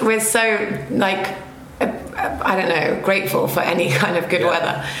because we're so, like... I don't know, grateful for any kind of good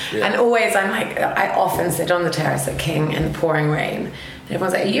weather. Yeah. And always I'm like, I often sit on the terrace at King in the pouring rain. And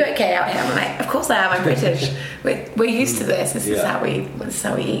everyone's like, are you okay out here? I'm like, of course I am, I'm British. We're used to this. This is how we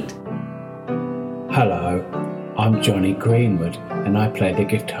eat. Hello, I'm Johnny Greenwood, and I play the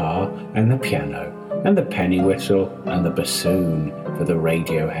guitar and the piano and the penny whistle and the bassoon for the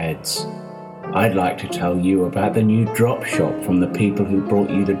Radioheads. I'd like to tell you about the new drop shop from the people who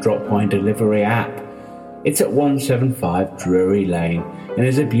brought you the Drop Wine Delivery app. It's at 175 Drury Lane and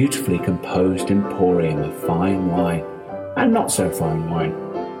is a beautifully composed emporium of fine wine and not so fine wine.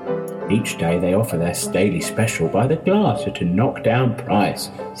 Each day they offer their daily special by the glass at a knockdown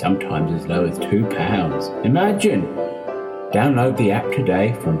price, sometimes as low as £2. Imagine! Download the app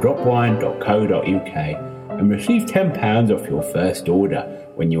today from dropwine.co.uk and receive £10 off your first order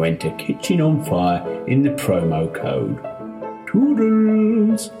when you enter Kitchen on Fire in the promo code.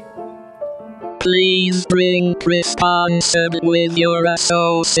 Toodles! Please bring pre-sponsored with your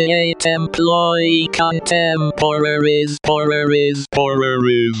associate employee contemporaries.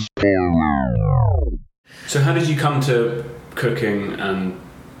 So how did you come to cooking and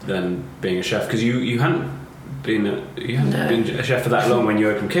then being a chef? Because you hadn't been a chef for that long when you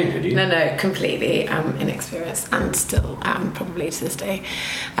opened King, had you? No, completely inexperienced, and still am probably to this day.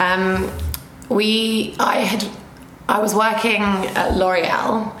 I was working at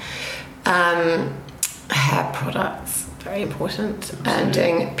L'Oreal. Hair products, very important, and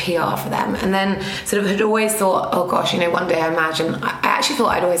doing PR for them, and then sort of had always thought, oh gosh, one day I actually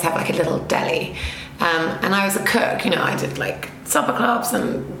thought I'd always have like a little deli, and I was a cook, I did like supper clubs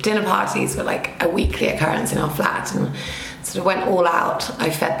and dinner parties were like a weekly occurrence in our flat, and sort of went all out.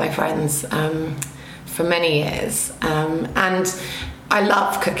 I fed my friends for many years, and I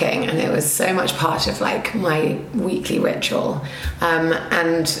love cooking, and it was so much part of like my weekly ritual,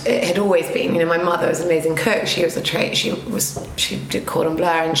 and it had always been. My mother was an amazing cook. She was she did cordon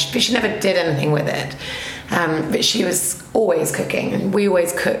bleu, but she never did anything with it. But she was always cooking, and we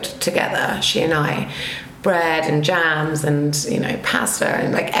always cooked together. She and I, bread and jams and pasta,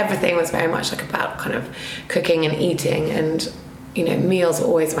 and like everything was very much like about kind of cooking and eating, and meals were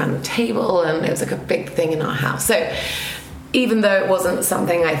always around the table, and it was like a big thing in our house. So even though it wasn't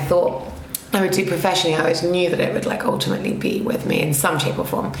something I thought I would do professionally, I always knew that it would like ultimately be with me in some shape or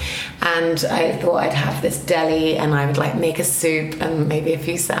form. And I thought I'd have this deli, and I would like make a soup and maybe a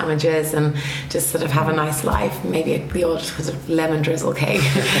few sandwiches and just sort of have a nice life, maybe the odd sort of lemon drizzle cake.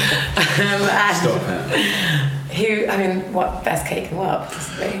 Stop it. What best cake in the world,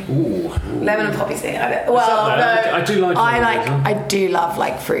 possibly? Ooh. Lemon and poppy seed. I do love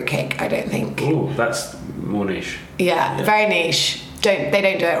like fruit cake. I don't think. Ooh, that's more niche. Yeah, very niche. They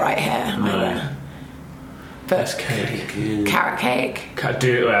don't do it right here. No. But that's cake. Carrot cake. Carrot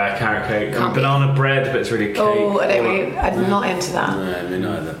cake. Banana bread, but it's really cake. Oh, I'm not into that. No, me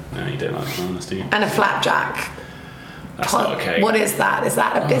neither. No, you don't like bananas, do you? And a flapjack. That's not a cake. What is that? Is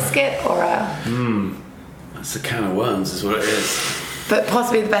that a biscuit or a... That's a can of worms, is what it is. but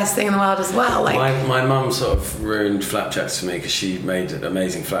possibly the best thing in the world as well. Like my mum sort of ruined flapjacks for me because she made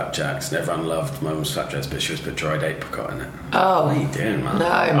amazing flapjacks and everyone loved my mum's flapjacks, but she always put dried apricot in it. Oh, what are you doing, man? No,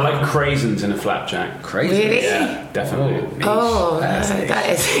 I like craisins in a flapjack. Craisins? Really? Yeah, definitely. Oh, no, that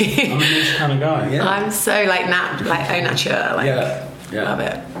is. I'm a niche kind of guy. Yeah. I'm so like au nature. Like, Yeah. love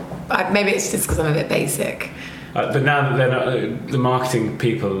it. Maybe it's just because I'm a bit basic. But now that they're not, the marketing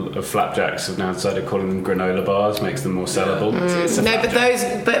people of flapjacks have now decided calling them granola bars makes them more sellable. It's a No, but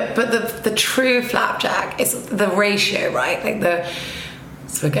flapjack. but the true flapjack is the ratio, right? Like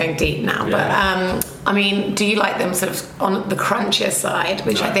so we're going deep now, but I mean, do you like them sort of on the crunchier side,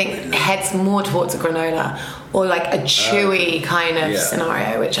 which I think heads more towards a granola, or like a chewy kind of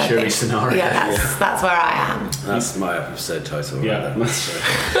scenario, which I think scenario. Yeah, that's where I am. That's my episode title. Yeah,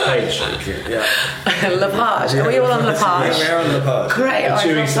 Page. Lepage. Are we all on Lepage? We're on Lepage. Great. A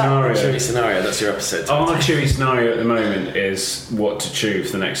chewy scenario. Chewy scenario. That's your episode title. Our chewy scenario at the moment is what to chew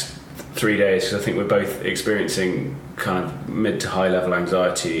for the next 3 days, because I think we're both experiencing kind of mid to high level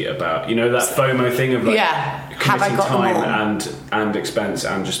anxiety about, you know, that FOMO thing of like have I committing got time and expense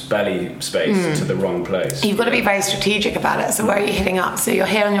and just belly space to the wrong place. You've got to be very strategic about it. So where are you hitting up? So you're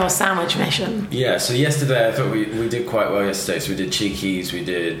here on your sandwich mission. Yeah, so yesterday I thought we did quite well yesterday. So we did Cheeky's, we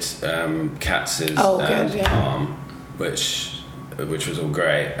did Katz's Palm, which was all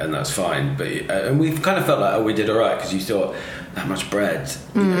great, and that's fine. But and we kind of felt like, we did all right, because you thought, that much bread.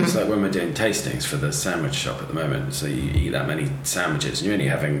 You know, it's like when we're doing tastings for the sandwich shop at the moment. So you eat that many sandwiches, and you're only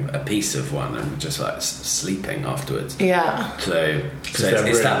having a piece of one, and just like sleeping afterwards. Yeah. So it's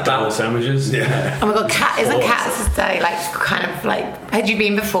really that double sandwiches. Yeah. Oh my god, isn't Katz's Day like kind of like? Had you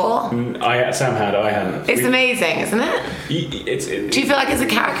been before? I hadn't. It's amazing, isn't it? Do you feel like it's a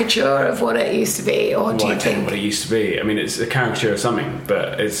caricature of what it used to be, or do you think what it used to be? I mean, it's a caricature of something,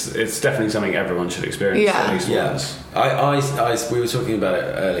 but it's definitely something everyone should experience at least once. We were talking about it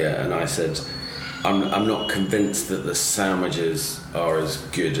earlier, and I said I'm not convinced that the sandwiches are as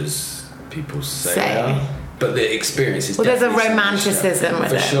good as people say they are, but the experience is. Well, there's a romanticism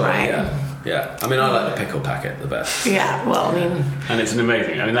with it, sure, right? Yeah. I mean, I like the pickle packet the best. Yeah, well, I mean, and it's an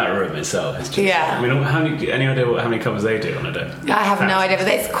amazing. I mean, that room itself is just. Yeah. I mean, any idea how many covers they do on a day? I have no idea, but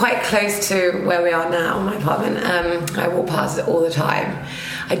it's quite close to where we are now, my apartment. I walk past it all the time.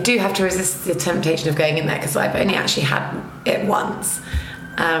 I do have to resist the temptation of going in there because I've only actually had it once.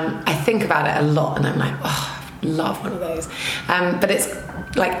 I think about it a lot, and I'm like, I love one of those. But it's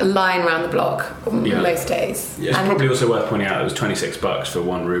like a line around the block most days. Yeah, it's probably also worth pointing out it was $26 for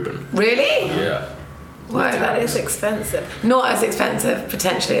one Reuben. Really? Yeah. Wow, that is expensive. Not as expensive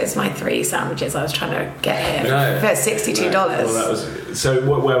potentially as my 3 sandwiches I was trying to get here for $62. Well, that was so.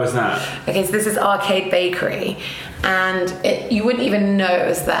 Where was that? Okay, so this is Arcade Bakery, and you wouldn't even know it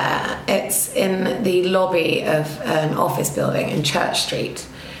was there. It's in the lobby of an office building in Church Street,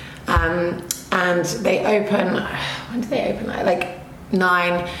 and they open. When do they open? Like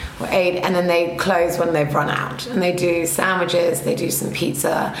 9 or 8, and then they close when they've run out, and they do sandwiches, they do some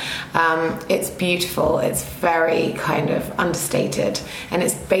pizza. It's beautiful, it's very kind of understated, and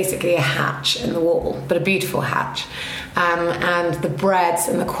it's basically a hatch in the wall, but a beautiful hatch, and the breads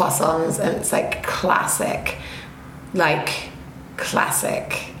and the croissants, and it's like classic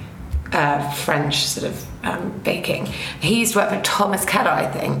French sort of baking. He used to work for Thomas Keller, I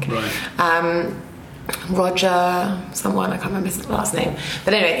think. Right. Roger someone, I can't remember his last name,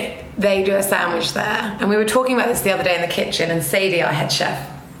 but anyway, they do a sandwich there, and we were talking about this the other day in the kitchen, and Sadie, our head chef,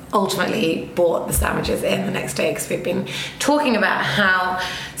 ultimately bought the sandwiches in the next day, because we've been talking about how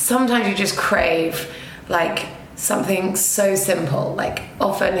sometimes you just crave like something so simple. Like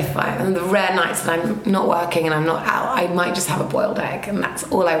often on the rare nights that I'm not working and I'm not out, I might just have a boiled egg, and that's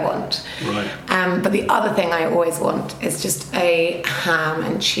all I want. Right. But the other thing I always want is just a ham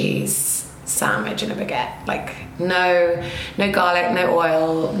and cheese sandwich and a baguette, like no garlic, no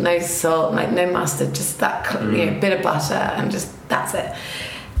oil, no salt, like no mustard, just that bit of butter, and just that's it.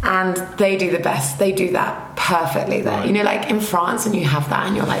 And they do the best. They do that perfectly there. Right. You know, like in France, and you have that,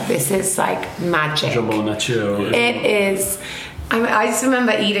 and you're like, this is like magic. Jambon nature. It is. I just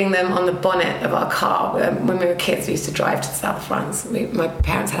remember eating them on the bonnet of our car when we were kids. We used to drive to the south of France. My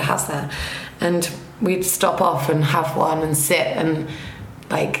parents had a house there, and we'd stop off and have one and sit and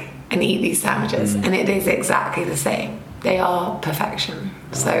eat these sandwiches, and it is exactly the same. They are perfection.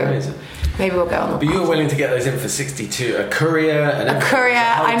 So amazing. Maybe we'll go on the But you were willing to get those in for 62, a courier,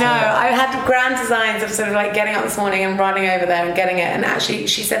 I know. I had grand designs of sort of like getting up this morning and running over there and getting it, and actually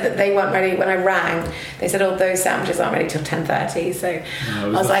she said that they weren't ready when I rang. They said, those sandwiches aren't ready till 10:30. So I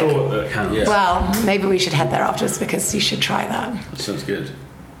was like, well, maybe we should head there afterwards, because you should try that. Sounds good.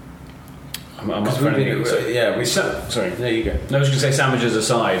 I'm up for anything. Sorry, there you go. No, I was going to say, sandwiches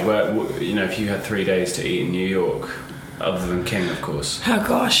aside, where if you had 3 days to eat in New York, other than King, of course. Oh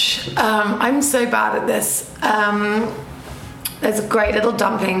gosh, I'm so bad at this. There's a great little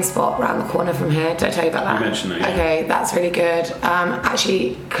dumpling spot around the corner from here. Did I tell you about that? You mentioned that, yeah. Okay, that's really good.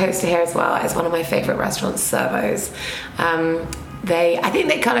 Actually, close to here as well is one of my favourite restaurants, Servo's. I think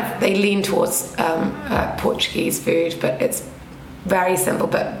they lean towards Portuguese food, but it's very simple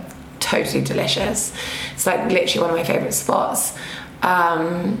but totally delicious. It's like literally one of my favourite spots.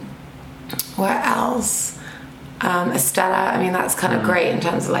 Where else? Estella, I mean, that's kind of great in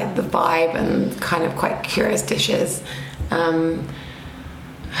terms of like the vibe and kind of quite curious dishes. Where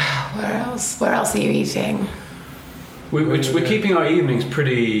else are you eating? We're keeping our evenings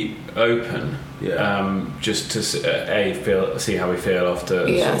pretty open. Yeah. Just to see how we feel after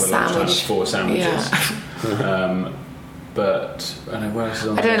sort of lunchtime, 4 sandwiches. Yeah. But I don't know where else is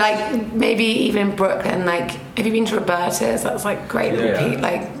on. I don't know, like maybe even in Brooklyn. Like, have you been to Roberta's? That's like great little pizza.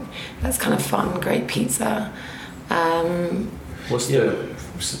 Like, that's kind of fun. Great pizza. What's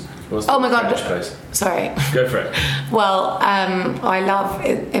oh my God! French place? Sorry. Go for it. Well, I love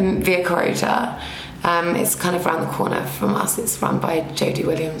it in Via Carota. It's kind of around the corner from us. It's run by Jodie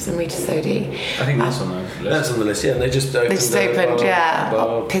Williams and Rita Sodi. I think that's on the list. That's on the list, yeah. And they just opened. Piscina.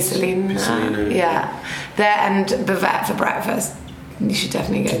 Yeah. There, and Bavette for breakfast. You should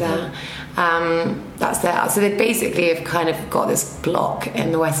definitely go there. That's there. So they basically have kind of got this block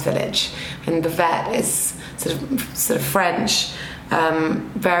in the West Village, and Bavette is sort of French,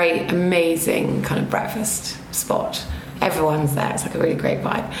 very amazing kind of breakfast spot. Everyone's there. It's like a really great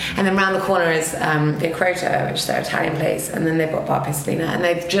vibe. And then round the corner is Via Carota, which is their Italian place, and then they've got Bar Piscina, and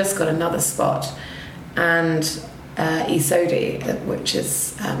they've just got another spot, and Isodi, which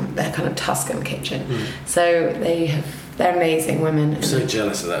is their kind of Tuscan kitchen. So they're amazing women. I'm so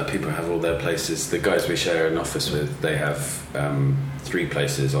jealous of that. People have all their places. The guys we share an office with, they have 3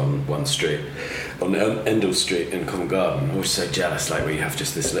 places on one street, on Endell Street in Covent Garden. I'm always so jealous, like where you have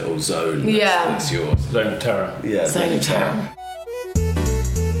just this little zone that's yours. Zone of terror. Yeah, Zone of terror.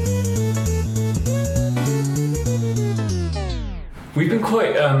 We've been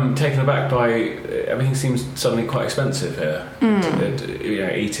quite taken aback by everything seems suddenly quite expensive here.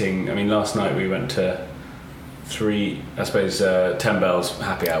 Eating. I mean, last night we went to 10 Bells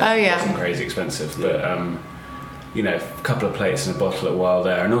happy hour. Oh yeah, wasn't crazy expensive, but a couple of plates and a bottle at Wild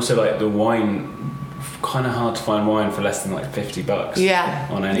Air, and also like the wine. Kind of hard to find wine for less than like $50. Yeah,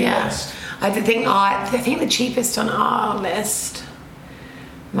 on any list. I think the cheapest on our list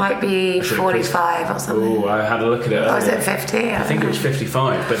might be 45 or something. Oh, I had a look at it. Or was it 50? I think it was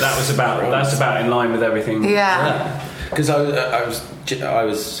 55, but that's about in line with everything. Yeah. Because I was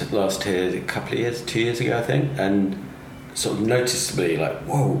last here a couple of years, 2 years ago, I think, and sort of noticeably like,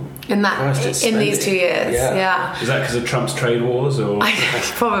 whoa. In these 2 years, yeah. Is that because of Trump's trade wars, or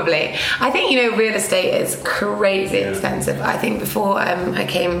probably? I think real estate is crazy expensive. I think before I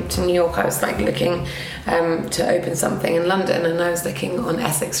came to New York, I was like looking to open something in London, and I was looking on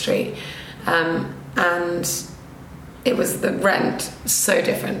Essex Street, and it was the rent so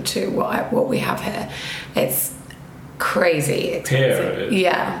different to what we have here. It's crazy expensive.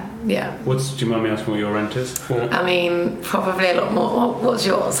 Here, yeah. Do you mind me asking what your rent is? I mean, probably a lot more. What's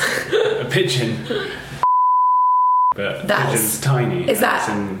yours? A pigeon. But pigeon's tiny. Is that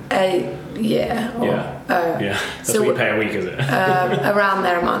yeah. Oh. Yeah. That's what you pay a week, is it? Around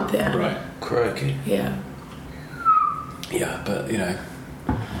there a month, yeah. Right. Crikey. Yeah. Yeah, but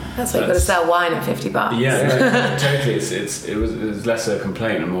that's why you've got to sell wine at $50. Yeah, totally. It was less a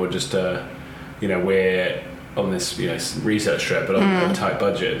complaint and more just we're on this research trip, but on a tight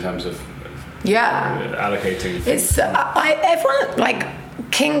budget in terms of allocating. It's everyone like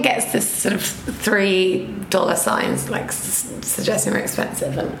King gets this sort of $3 signs like suggesting we're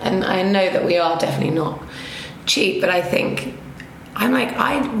expensive, and I know that we are definitely not cheap, but I think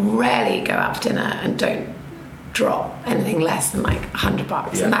I rarely go out for dinner and don't drop anything less than like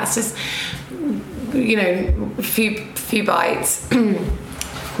 $100, and that's just a few bites.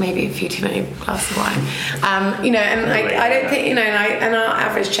 Maybe a few too many glasses of wine, and I don't think and our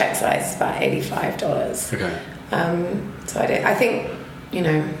average check size is about $85. Okay. So I think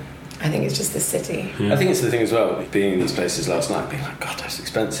it's just the city. I think it's the thing as well. Being in these places last night, being like, God, that's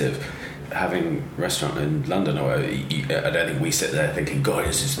expensive. Having a restaurant in London, or I don't think we sit there thinking, God,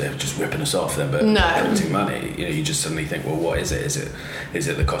 they're just ripping us off then, but printing money. You just suddenly think, well, what is it? Is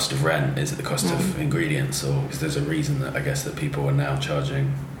it the cost of rent? Is it the cost of ingredients? Or because there's a reason that I guess that people are now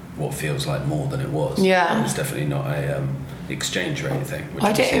charging what feels like more than it was. Yeah, it's definitely not a exchange rate thing, which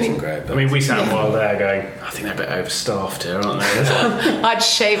I don't- isn't great. But I mean, we sat Yeah. a while there going, I think they're a bit overstaffed here, aren't they? I'd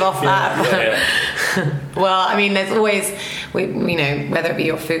shave off that. Yeah. Well, I mean, there's always, whether it be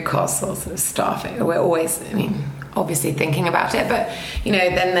your food costs or sort of staffing, we're always, obviously thinking about it. But,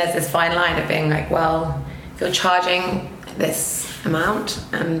 then there's this fine line of being like, well, if you're charging this amount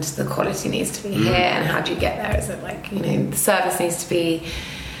and the quality needs to be here, and how do you get there? Is it like, the service needs to be,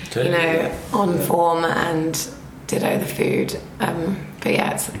 on form, and ditto the food. But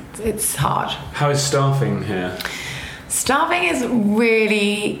yeah, it's hard. How is staffing here? Staffing is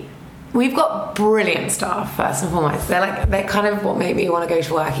really... We've got brilliant staff, first and foremost. They're kind of what made me want to go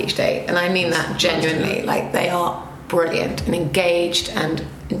to work each day. And I mean that genuinely. Like, they are brilliant and engaged and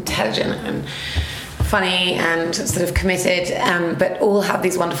intelligent and funny and sort of committed, but all have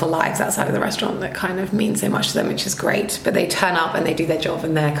these wonderful lives outside of the restaurant that kind of mean so much to them, which is great. But they turn up and they do their job,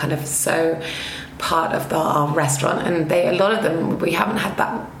 and they're kind of so part of our restaurant. And a lot of them, we haven't had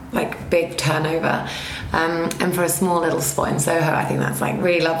that big turnover, and for a small little spot in Soho, I think that's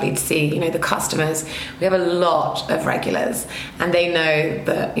really lovely to see. The customers, we have a lot of regulars, and they know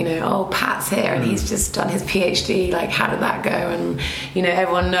that oh, Pat's here and he's just done his PhD, how did that go? And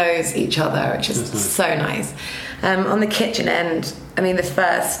everyone knows each other, which is so nice. On the kitchen end, I mean, the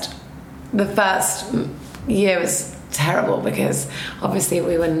first year was terrible because obviously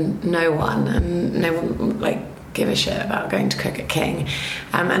we were no one, and no one would give a shit about going to cook at King,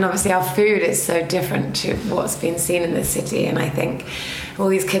 and obviously our food is so different to what's been seen in this city. And I think all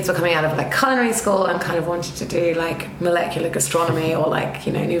these kids were coming out of culinary school and kind of wanted to do molecular gastronomy or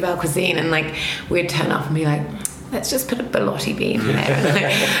nouvelle cuisine, and we'd turn up and be like, let's just put a Belotti bean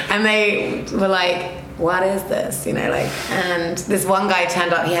here. And they were like, what is this? And this one guy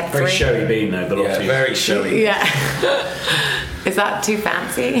turned up, he had Very three... showy bean though, Belotti. Yeah, very showy. Yeah. Is that too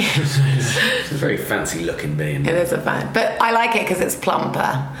fancy? It's a very fancy looking bean. It is a fan, but I like it because it's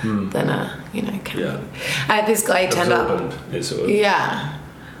plumper than a can. Yeah. This guy turned up. Absorbent, it's sort of... Yeah,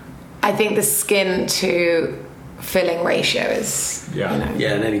 I think the skin to filling ratio is Yeah.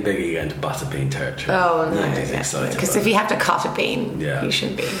 Yeah, and any bigger you go into butterbean territory. Oh no, Nobody's excited because about if you have to cut a bean, Yeah. you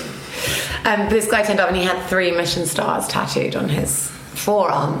shouldn't be. This guy turned up and he had 3 Michelin stars tattooed on his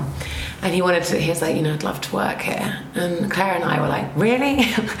forearm. And he wanted to, he was like, I'd love to work here. And Claire and I were like, really?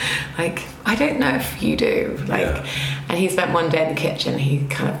 I don't know if you do. And he spent one day in the kitchen. He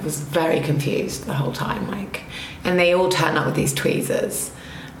kind of was very confused the whole time. And they all turn up with these tweezers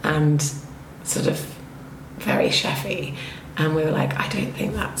and sort of very chefy. And we were like, I don't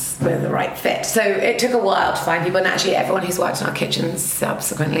think we're the right fit. So it took a while to find people. And actually everyone who's worked in our kitchens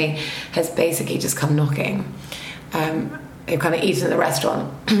subsequently has basically just come knocking. They've kind of eaten at the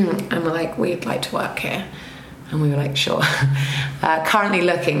restaurant and were like, we'd like to work here. And we were like, sure. Currently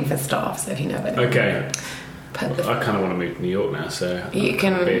looking for staff, so if you know of anyone. Okay. I kind of want to move to New York now, so you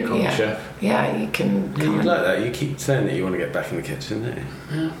can be a common chef. Yeah, you can come You like that? You keep saying that you want to get back in the kitchen, don't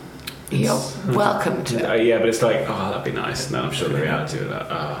you? Yeah. You're welcome to it. Yeah, but it's like, oh, that'd be nice. No, I'm sure the reality of that.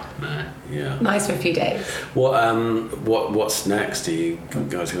 Oh, no. Yeah. Nice for a few days. What's next? Are you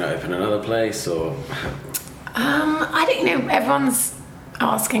guys going to open another place, or? I don't know. Everyone's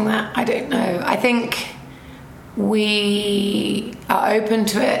asking that. I don't know. I think we are open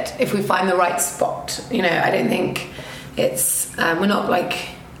to it if we find the right spot. I don't think it's... we're not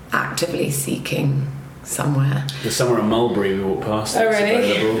actively seeking somewhere. There's somewhere in Mulberry we walked past. Oh,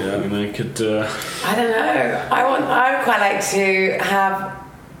 really? Yeah. Could. I don't know. I would quite like to have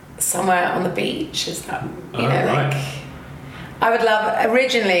somewhere on the beach. Is that right. I would love.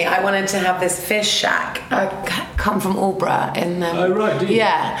 Originally, I wanted to have this fish shack. I come from Aldborough in. Oh right, do you?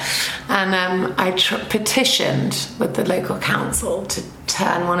 Yeah, and I petitioned with the local council to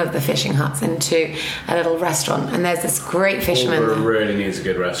turn one of the fishing huts into a little restaurant. And there's this great fisherman. Aldborough really needs a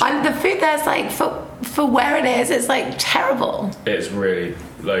good restaurant. And the food there's for where it is, it's terrible. It's really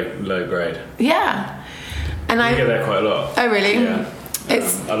low grade. Yeah, and I get there quite a lot. Oh really? Yeah.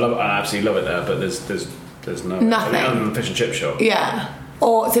 I absolutely love it there, but there's nothing other than the fish and chip shop. Yeah.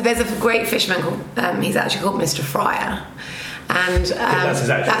 So there's a great fisherman called he's actually called Mr. Fryer, and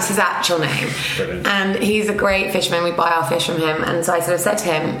that's his actual name. Brilliant. And he's a great fisherman. We buy our fish from him, and so I sort of said to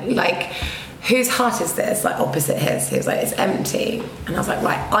him, whose hut is this? Opposite his. He was like, it's empty. And I was like,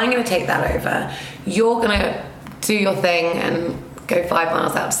 right, I'm going to take that over. You're going to do your thing and go 5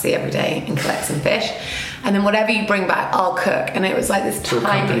 miles out to sea every day and collect some fish, and then whatever you bring back, I'll cook. And it was this tiny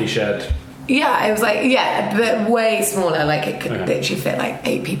company shed. Yeah, it was but way smaller. It could literally fit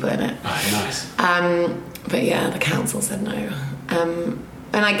 8 people in it. Oh, nice. But yeah, the council said no. And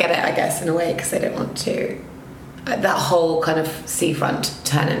I get it, I guess, in a way, because they don't want to that whole kind of seafront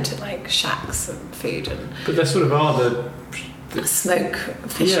turn into like shacks and food and. But there sort of are the smoke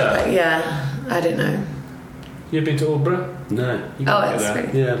fish. Yeah. I don't know. You've been to Aldborough? No. It's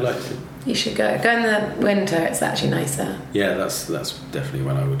really. Yeah, I'd like to. You should go. Go in the winter. It's actually nicer. Yeah, that's definitely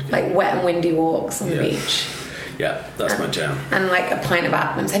when I would go. Like wet and windy walks on the beach. Yeah, that's my jam. And like a pint of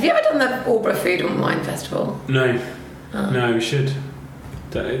apples. Have you ever done the Aldborough Food and Wine Festival? No. No, we should.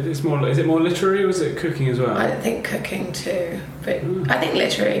 It's more. Is it more literary or is it cooking as well? I think cooking too, but I think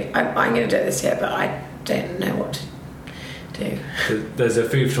literary. I'm going to do it this year, but I don't know what to do. There's a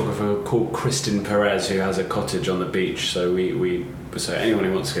food photographer called Kristen Perez who has a cottage on the beach. So so anyone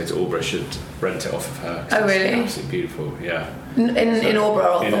who wants to go to Aldborough should rent it off of her. Oh, really? It's absolutely beautiful. Yeah. In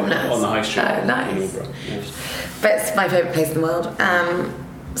Aldborough or Thorness? On the high street. Oh, nice. In Aldborough. Yeah. But it's my favourite place in the world.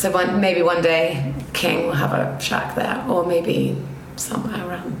 So maybe one day King will have a shack there, or maybe somewhere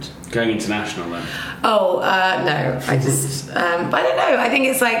around. Going international then? Oh, no. I just... but I don't know. I think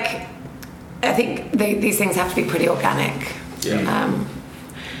it's like... I think these things have to be pretty organic. Yeah.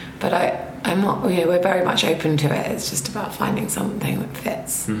 But I'm not... we're very much open to it. It's just about finding something that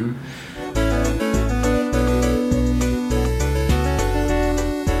fits. Mm-hmm.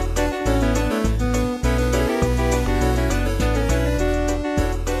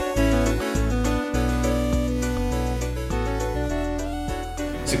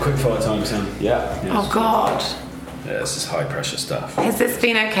 Quick fire time, Sam. Yeah. Oh God. Yeah, this is high pressure stuff. Has this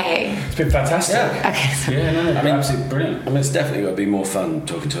been okay? It's been fantastic. Yeah. Okay. So Absolutely brilliant. I mean, it's definitely got to be more fun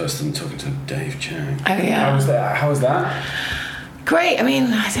talking to us than talking to Dave Chang. Oh yeah. How was that? Great. I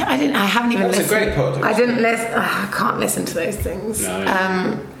mean, I haven't even listened. That's a great podcast. I didn't listen. I can't listen to those things.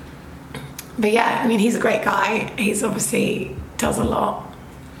 No. But yeah, I mean, he's a great guy. He's obviously does a lot.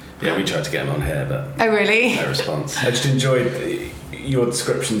 Yeah, we tried to get him on here, but oh really? no response. I just enjoyed your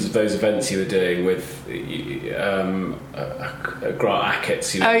descriptions of those events you were doing with Grant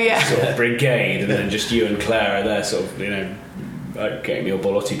Ackett's sort of brigade, and then just you and Claire are there sort of, like getting your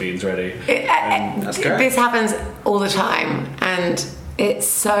bolotti beans ready. That's great. This happens all the time, and it's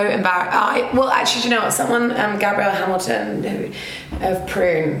so embarrassing. Well, actually, do you know what? Someone, Gabrielle Hamilton of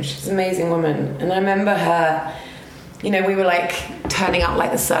Prune, she's an amazing woman, and I remember her, we were like turning up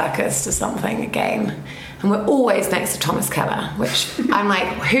like the circus to something, a game. And we're always next to Thomas Keller, which I'm like,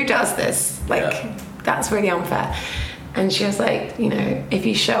 who does this? That's really unfair. And she was like, if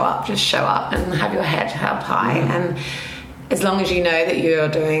you show up, just show up and have your head held high. And as long as you know that you're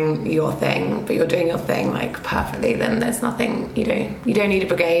doing your thing, but you're doing your thing like perfectly, then there's nothing, you don't need a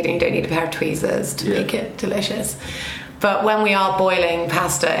brigade and you don't need a pair of tweezers to make it delicious. But when we are boiling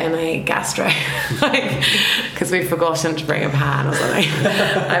pasta in a gastro, because we've forgotten to bring a pan or something,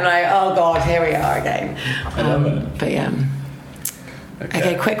 I'm like, oh God, here we are again. I love it. But yeah.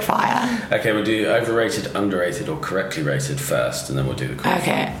 Okay, quick fire. Okay, we'll do overrated, underrated, or correctly rated first, and then we'll do the quick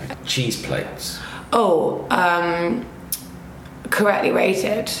fire. Cheese plates. Oh, correctly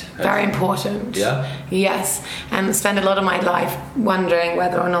rated. Very important. Yeah? Yes. And spend a lot of my life wondering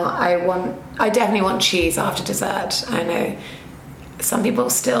whether or not I definitely want cheese after dessert. I know some people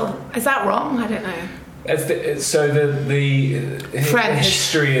still... Is that wrong? I don't know. So the French.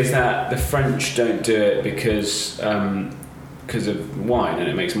 history is that the French don't do it because of wine, and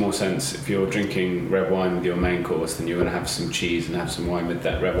it makes more sense if you're drinking red wine with your main course, then you're going to have some cheese and have some wine with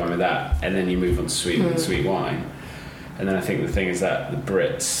that, red wine with that, and then you move on to sweet wine. And then I think the thing is that the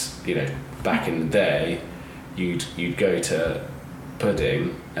Brits, back in the day, you'd go to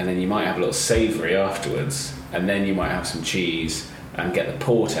pudding, and then you might have a little savoury afterwards, and then you might have some cheese and get the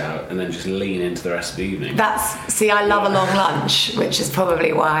port out, and then just lean into the rest of the evening. I love a long lunch, which is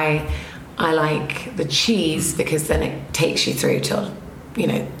probably why I like the cheese, because then it takes you through till,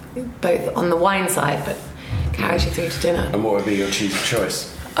 both on the wine side, but carries you through to dinner. And what would be your cheese of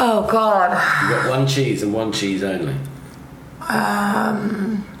choice? Oh God. You've got one cheese and one cheese only.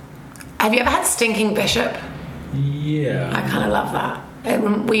 Have you ever had stinking Bishop? Yeah. I kind of love that.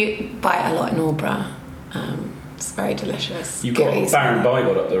 We buy it a lot in Aldborough. It's very delicious. You've got Baron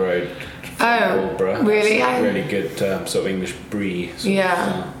Bigot up the road. Aldborough. Really? That's really good sort of English brie.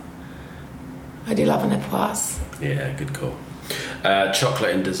 Yeah. I do love an Ep189. Yeah, good call.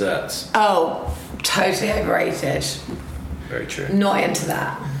 Chocolate in desserts. Oh, totally overrated. Very true. Not into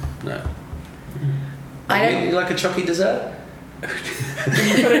that. No. I don't. You like a chocky dessert? When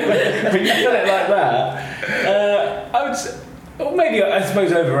you put it like that, I would say, or maybe I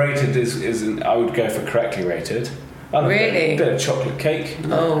suppose overrated is I would go for correctly rated. Really? A bit of chocolate cake.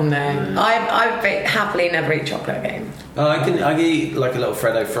 Oh no, I happily never eat chocolate again. I can eat like a little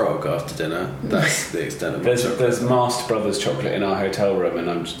Freddo frog after dinner. That's the extent of my chocolate. There's Master Brothers chocolate in our hotel room,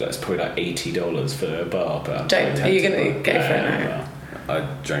 and that's probably like $80 for a bar. But Are you going to go for it now? I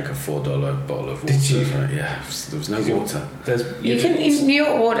drank a $4 bottle of water. Did you? Yeah, there was no water. You can use New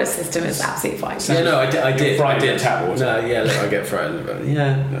York water system is absolutely fine. Yeah, no, I did. Fried tap water. No, yeah, look, I get frightened.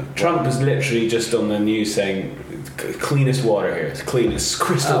 Yeah. Trump was literally just on the news saying, "Cleanest water here. It's clean. It's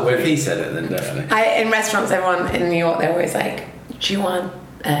crystal Oh, well, if clean." he said it, then definitely. In restaurants, everyone in New York, they're always like, "Do you want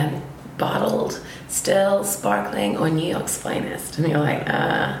bottled, still, sparkling, or New York's finest?" And you're like,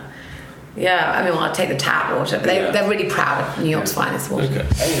 yeah, I mean, well, I'll take the tap water, but they're really proud of New York's finest water. Okay. I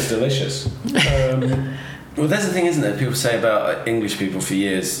think it's delicious. Well, that's the thing, isn't it? People say about English people for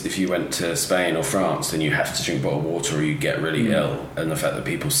years, if you went to Spain or France, then you have to drink bottled water or you get really ill. And the fact that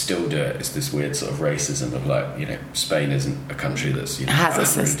people still do it is this weird sort of racism of like, Spain isn't a country that's, Has a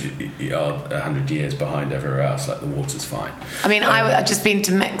system. 100 years behind everywhere else. Like, the water's fine. I mean, I've just been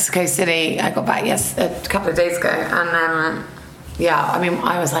to Mexico City. I got back a couple of days ago, and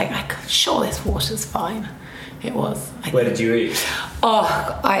I was like, I'm sure this water's fine. It was. Where did you eat?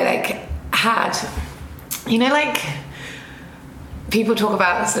 Oh, I had, people talk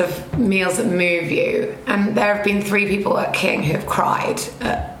about sort of meals that move you, and there have been 3 people at King who have cried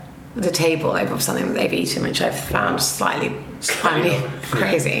at the table over something that they've eaten, which I've found slightly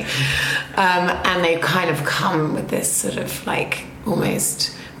crazy. And they've kind of come with this sort of like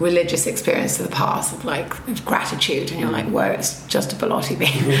almost religious experience to the past of like gratitude, and you're like, whoa, it's just a Belotti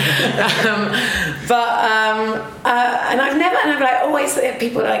bean. And I've like always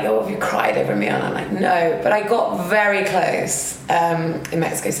people are like, oh, have you cried over a meal? And I'm like, no, but I got very close in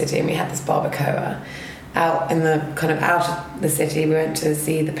Mexico City, and we had this barbacoa out in the kind of out of the city. We went to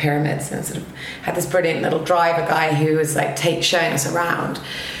see the pyramids and sort of had this brilliant little driver guy who was like showing us around,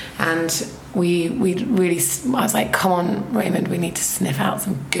 and we really, I was like, come on, Raymond, we need to sniff out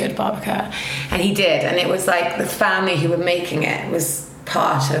some good barbacoa. And he did, and it was like the family who were making it was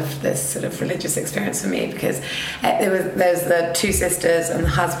part of this sort of religious experience for me, because there was the 2 sisters and the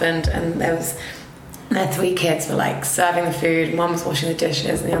husband, and their 3 kids were like serving the food, one was washing the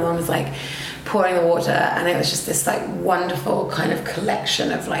dishes, and the other one was like pouring the water, and it was just this like wonderful kind of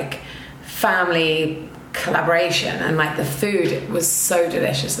collection of like family collaboration, and like the food was so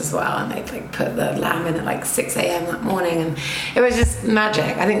delicious as well, and they like put the lamb in at like 6 a.m. that morning, and it was just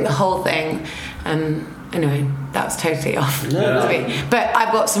magic. I think the whole thing, and anyway, that was totally off. No. But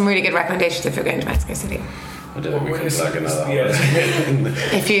I've got some really good recommendations if you're going to Mexico City. I don't think we can plug another one.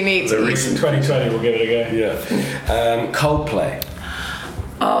 If you need The to. recent 2020, we'll give it a go. Yeah. Coldplay.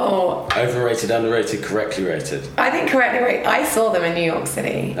 Oh, Overrated, underrated, correctly rated. I think correctly rated. I saw them in New York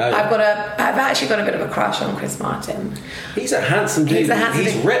City. Oh, yeah. I've actually got a bit of a crush on Chris Martin. He's a handsome dude.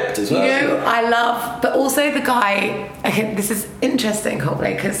 He's ripped as well. I love, but also the guy. Okay, this is interesting,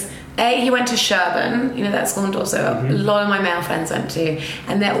 Coldplay, because he went to Sherborne, that school in Dorset. A lot of my male friends went to,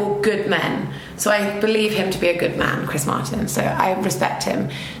 and they're all good men. So I believe him to be a good man, Chris Martin. So I respect him.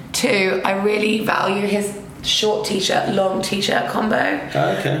 2, I really value his short t-shirt, long t-shirt combo.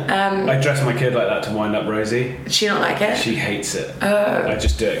 Okay. I dress my kid like that to wind up Rosie. Does she not like it? She hates it. Oh. I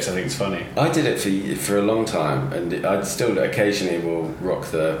just do it because I think it's funny. I did it for a long time, and I still occasionally will rock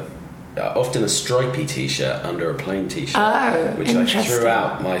the often a stripy t-shirt under a plain t-shirt. Oh, which interesting. I threw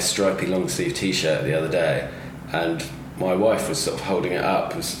out my stripy long sleeve t-shirt the other day, and my wife was sort of holding it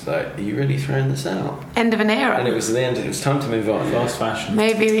up, was like, are you really throwing this out? End of an era. And it was the end, it was time to move on. Fast fashion.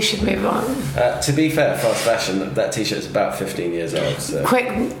 Maybe we should move on. To be fair, fast fashion, that t-shirt is about 15 years old. So.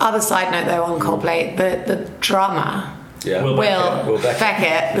 Quick other side note though on Coldplay, the drummer, Yeah. Will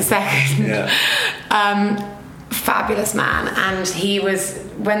Beckett the second, Yeah. fabulous man, and he was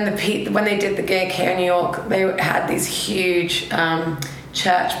when they did the gig here in New York, they had these huge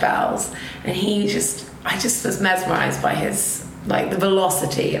church bells, and I just was mesmerized by his the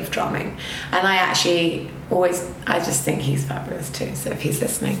velocity of drumming, and I just think he's fabulous too. So if he's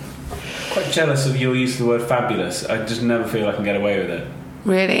listening, Quite jealous of your use of the word fabulous. I just never feel I can get away with it.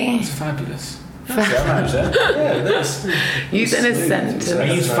 really, It's fabulous. That's it, I managed it. Yeah, that's use it in a sentence. I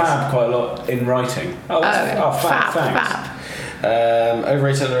use fab quite a lot in writing. Fab, thanks. Fab.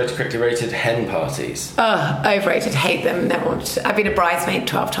 Overrated, underrated, correctly rated, hen parties. Oh, overrated. Hate them. Never wanted to. I've been a bridesmaid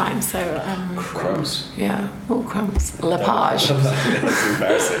 12 times, so Crumbs. yeah, all crumbs. Lepage. That's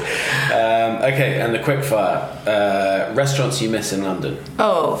embarrassing. Okay, and the quick fire. Restaurants you miss in London.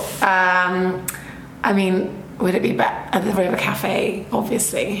 Oh, I mean, would it be at the River Cafe?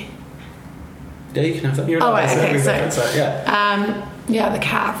 Obviously. Yeah, you can have that. Oh, right, okay, so Yeah. yeah, the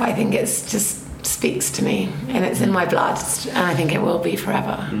Cafe. I think it's just speaks to me, and it's in my blood, and I think it will be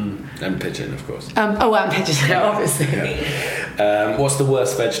forever. And pigeon, of course. And pigeon, obviously. Yeah. What's the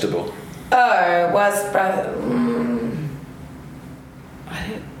worst vegetable? I'm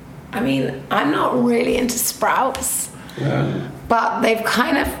not really into sprouts, but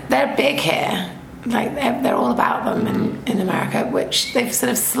they're big here. Like they're all about them in America, which they've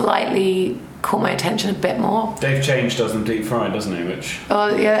sort of slightly caught my attention a bit more. Dave Change does them deep fried, doesn't he? Which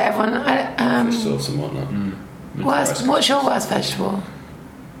Everyone. Sauce and whatnot. What's your worst vegetable?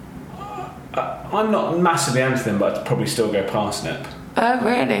 I'm not massively into them, but I'd probably still go parsnip. Oh,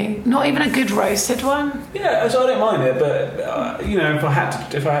 really? Not even a good roasted one? Yeah, so I don't mind it, but if I had to,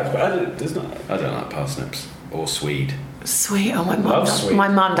 I don't like parsnips or swede. Sweet. Oh, my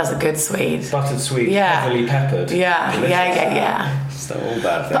mum does a good swede. Buttered swede, heavily peppered. Yeah. So all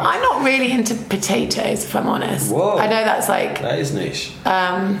bad things. But I'm not really into potatoes, if I'm honest. Whoa. I know that is niche.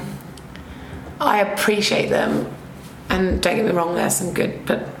 I appreciate them, and don't get me wrong, there's some good,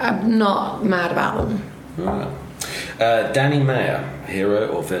 but I'm not mad about them. Right. Danny Mayer, hero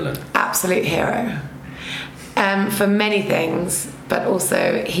or villain? Absolute hero. For many things, but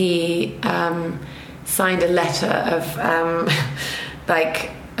also he signed a letter of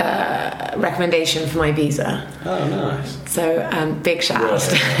recommendation for my visa. Oh, nice. So big shout out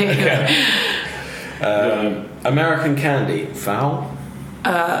to him. American candy, foul?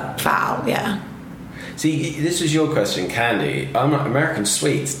 Foul, yeah. See, this was your question, candy. American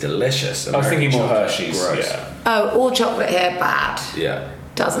sweets, delicious. I was thinking more Hershey's. Gross. Yeah. Oh, all chocolate here, bad. Yeah.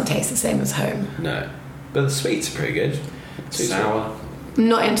 Doesn't taste the same as home. No. But the sweets are pretty good. Sour.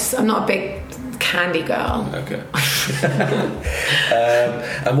 I'm not a big candy girl. Okay.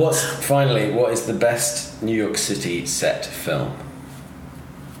 And what is the best New York City set film?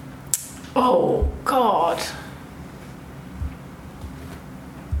 Oh, God.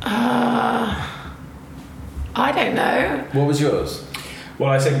 I don't know. What was yours? Well,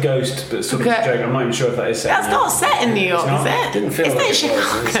 I said Ghost, but sort of a joke. I'm not even sure if that is set. That's not set in New York, is it? Didn't feel like it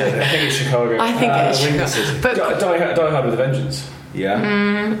was. I think it's Chicago. I think it's Chicago. But Die Hard with a Vengeance.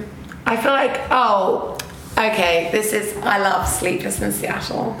 Yeah. I feel like, I love Sleepless in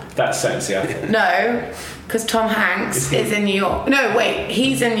Seattle. That's set in Seattle. No, because Tom Hanks is in New York. No, wait,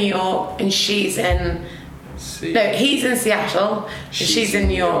 he's in New York and she's in... No, he's in Seattle and she's in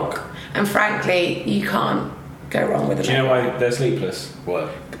New York. And frankly, you can't go wrong with it. Do you know why they're sleepless? What?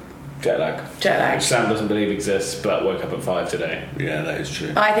 Jet lag. Which Sam doesn't believe exists, but woke up at 5 today. Yeah, that is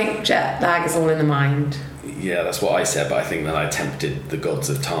true. I think jet lag is all in the mind. Yeah, that's what I said, but I think that I tempted the gods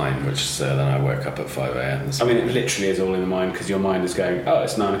of time, then I woke up at 5 a.m. I mean, it literally is all in the mind, because your mind is going,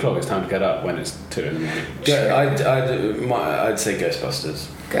 it's 9 o'clock, it's time to get up, when it's 2 in the morning. I'd say Ghostbusters.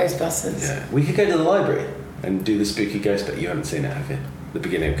 Ghostbusters. Yeah. We could go to the library and do the spooky ghost, but you haven't seen it, have you? The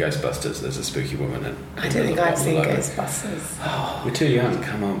beginning of Ghostbusters, there's a spooky woman in. I don't think I've seen Ghostbusters. Oh, we're too young.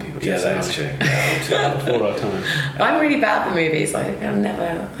 Come on, people. Yeah, that is true. Yeah, before our time. I'm really bad at movies.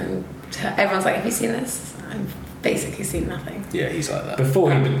 Everyone's like, have you seen this? I've basically seen nothing. Yeah, he's like that.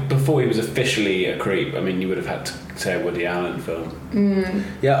 Before he was officially a creep, I mean, you would have had to say a Woody Allen film.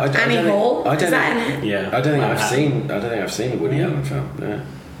 Yeah, Annie Hall. Is that in it? Yeah. I don't think I've seen a Woody Allen film. Yeah.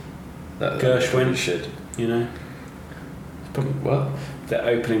 Gershwin should. You know. What? The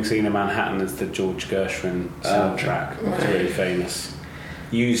opening scene of Manhattan is the George Gershwin soundtrack. It's really famous.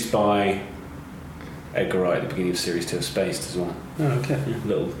 Used by Edgar Wright at the beginning of Series 2 of Spaced as well. Oh, okay. Yeah,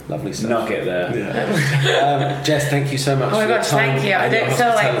 little lovely stuff. Nugget there. Yeah. Jess, thank you so much for your time. Thank you. I don't feel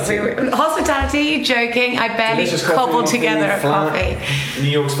like hospitality, joking. I barely cobbled together a coffee. New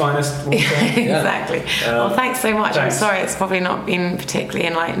York's finest. Exactly. Well, thanks so much. Thanks. I'm sorry it's probably not been particularly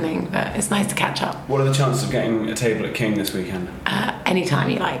enlightening, but it's nice to catch up. What are the chances of getting a table at King this weekend? Anytime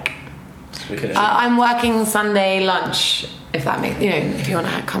you like. Okay. I'm working Sunday lunch, if that makes if you want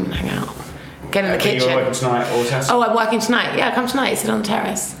to come and hang out. Get in the kitchen. You're working tonight or test? Oh, I'm working tonight. Yeah, come tonight. Sit on the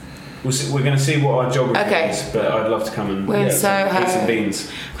terrace. We're going to see what our geography is, but I'd love to come and eat some beans.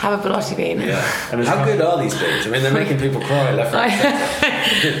 Have a Belotti bean. Yeah. How good are these beans? I mean, they're making people cry left, right,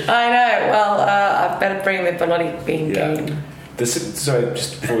 centre. I know. Well, I better bring the Belotti bean game. The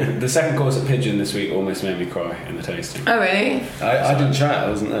second course at Pigeon this week almost made me cry in the tasting. Oh, really? I didn't try it,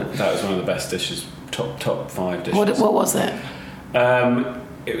 wasn't it? That was one of the best dishes, top 5 dishes. What was it?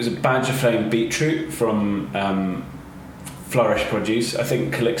 It was a Badger Flame beetroot from Flourish Produce. I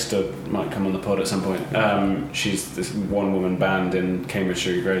think Calixta might come on the pod at some point. She's this one-woman band in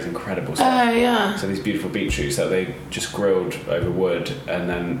Cambridgeshire who grows incredible stuff. Oh, yeah. So these beautiful beetroots that they just grilled over wood, and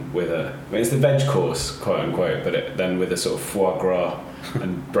then it's the veg course, quote unquote, but then with a sort of foie gras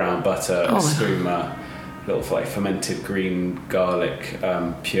and brown butter, a skooma, little like fermented green garlic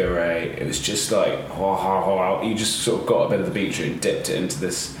puree. It was just like you just sort of got a bit of the beetroot and dipped it into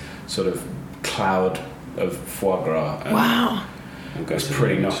this sort of cloud of foie gras. Wow. It was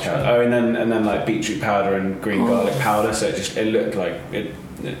pretty knockout. Oh, and then like beetroot powder and green garlic powder. So it looked like it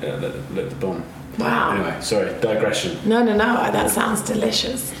looked the bomb. Wow. Anyway, sorry, digression. No. That sounds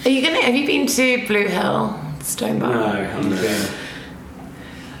delicious. Have you been to Blue Hill Stone Bar? No, I'm not been.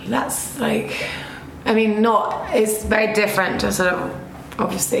 That's like, I mean, it's very different to sort of,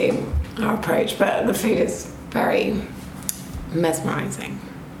 obviously, our approach, but the food is very mesmerising.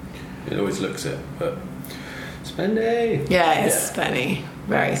 It always looks it, but spendy. Yeah, it's spendy.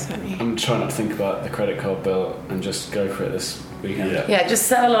 Very spendy. I'm trying not to think about the credit card bill and just go for it this weekend. Yeah, just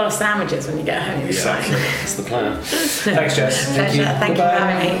sell a lot of sandwiches when you get home. Exactly. That's the plan. Thanks, Jess. Pleasure. Thank you for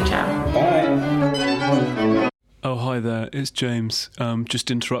having me. Ciao. Bye. Oh, hi there, it's James. Just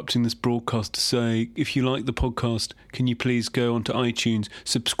interrupting this broadcast to say, if you like the podcast, can you please go onto iTunes,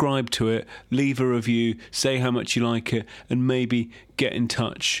 subscribe to it, leave a review, say how much you like it, and maybe get in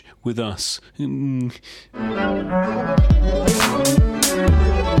touch with us.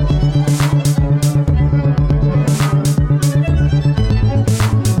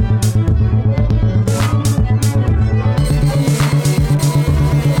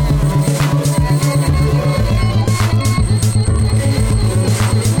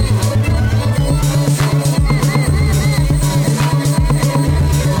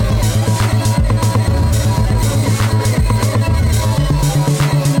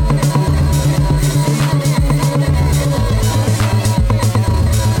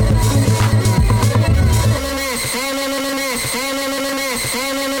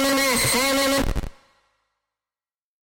 Family.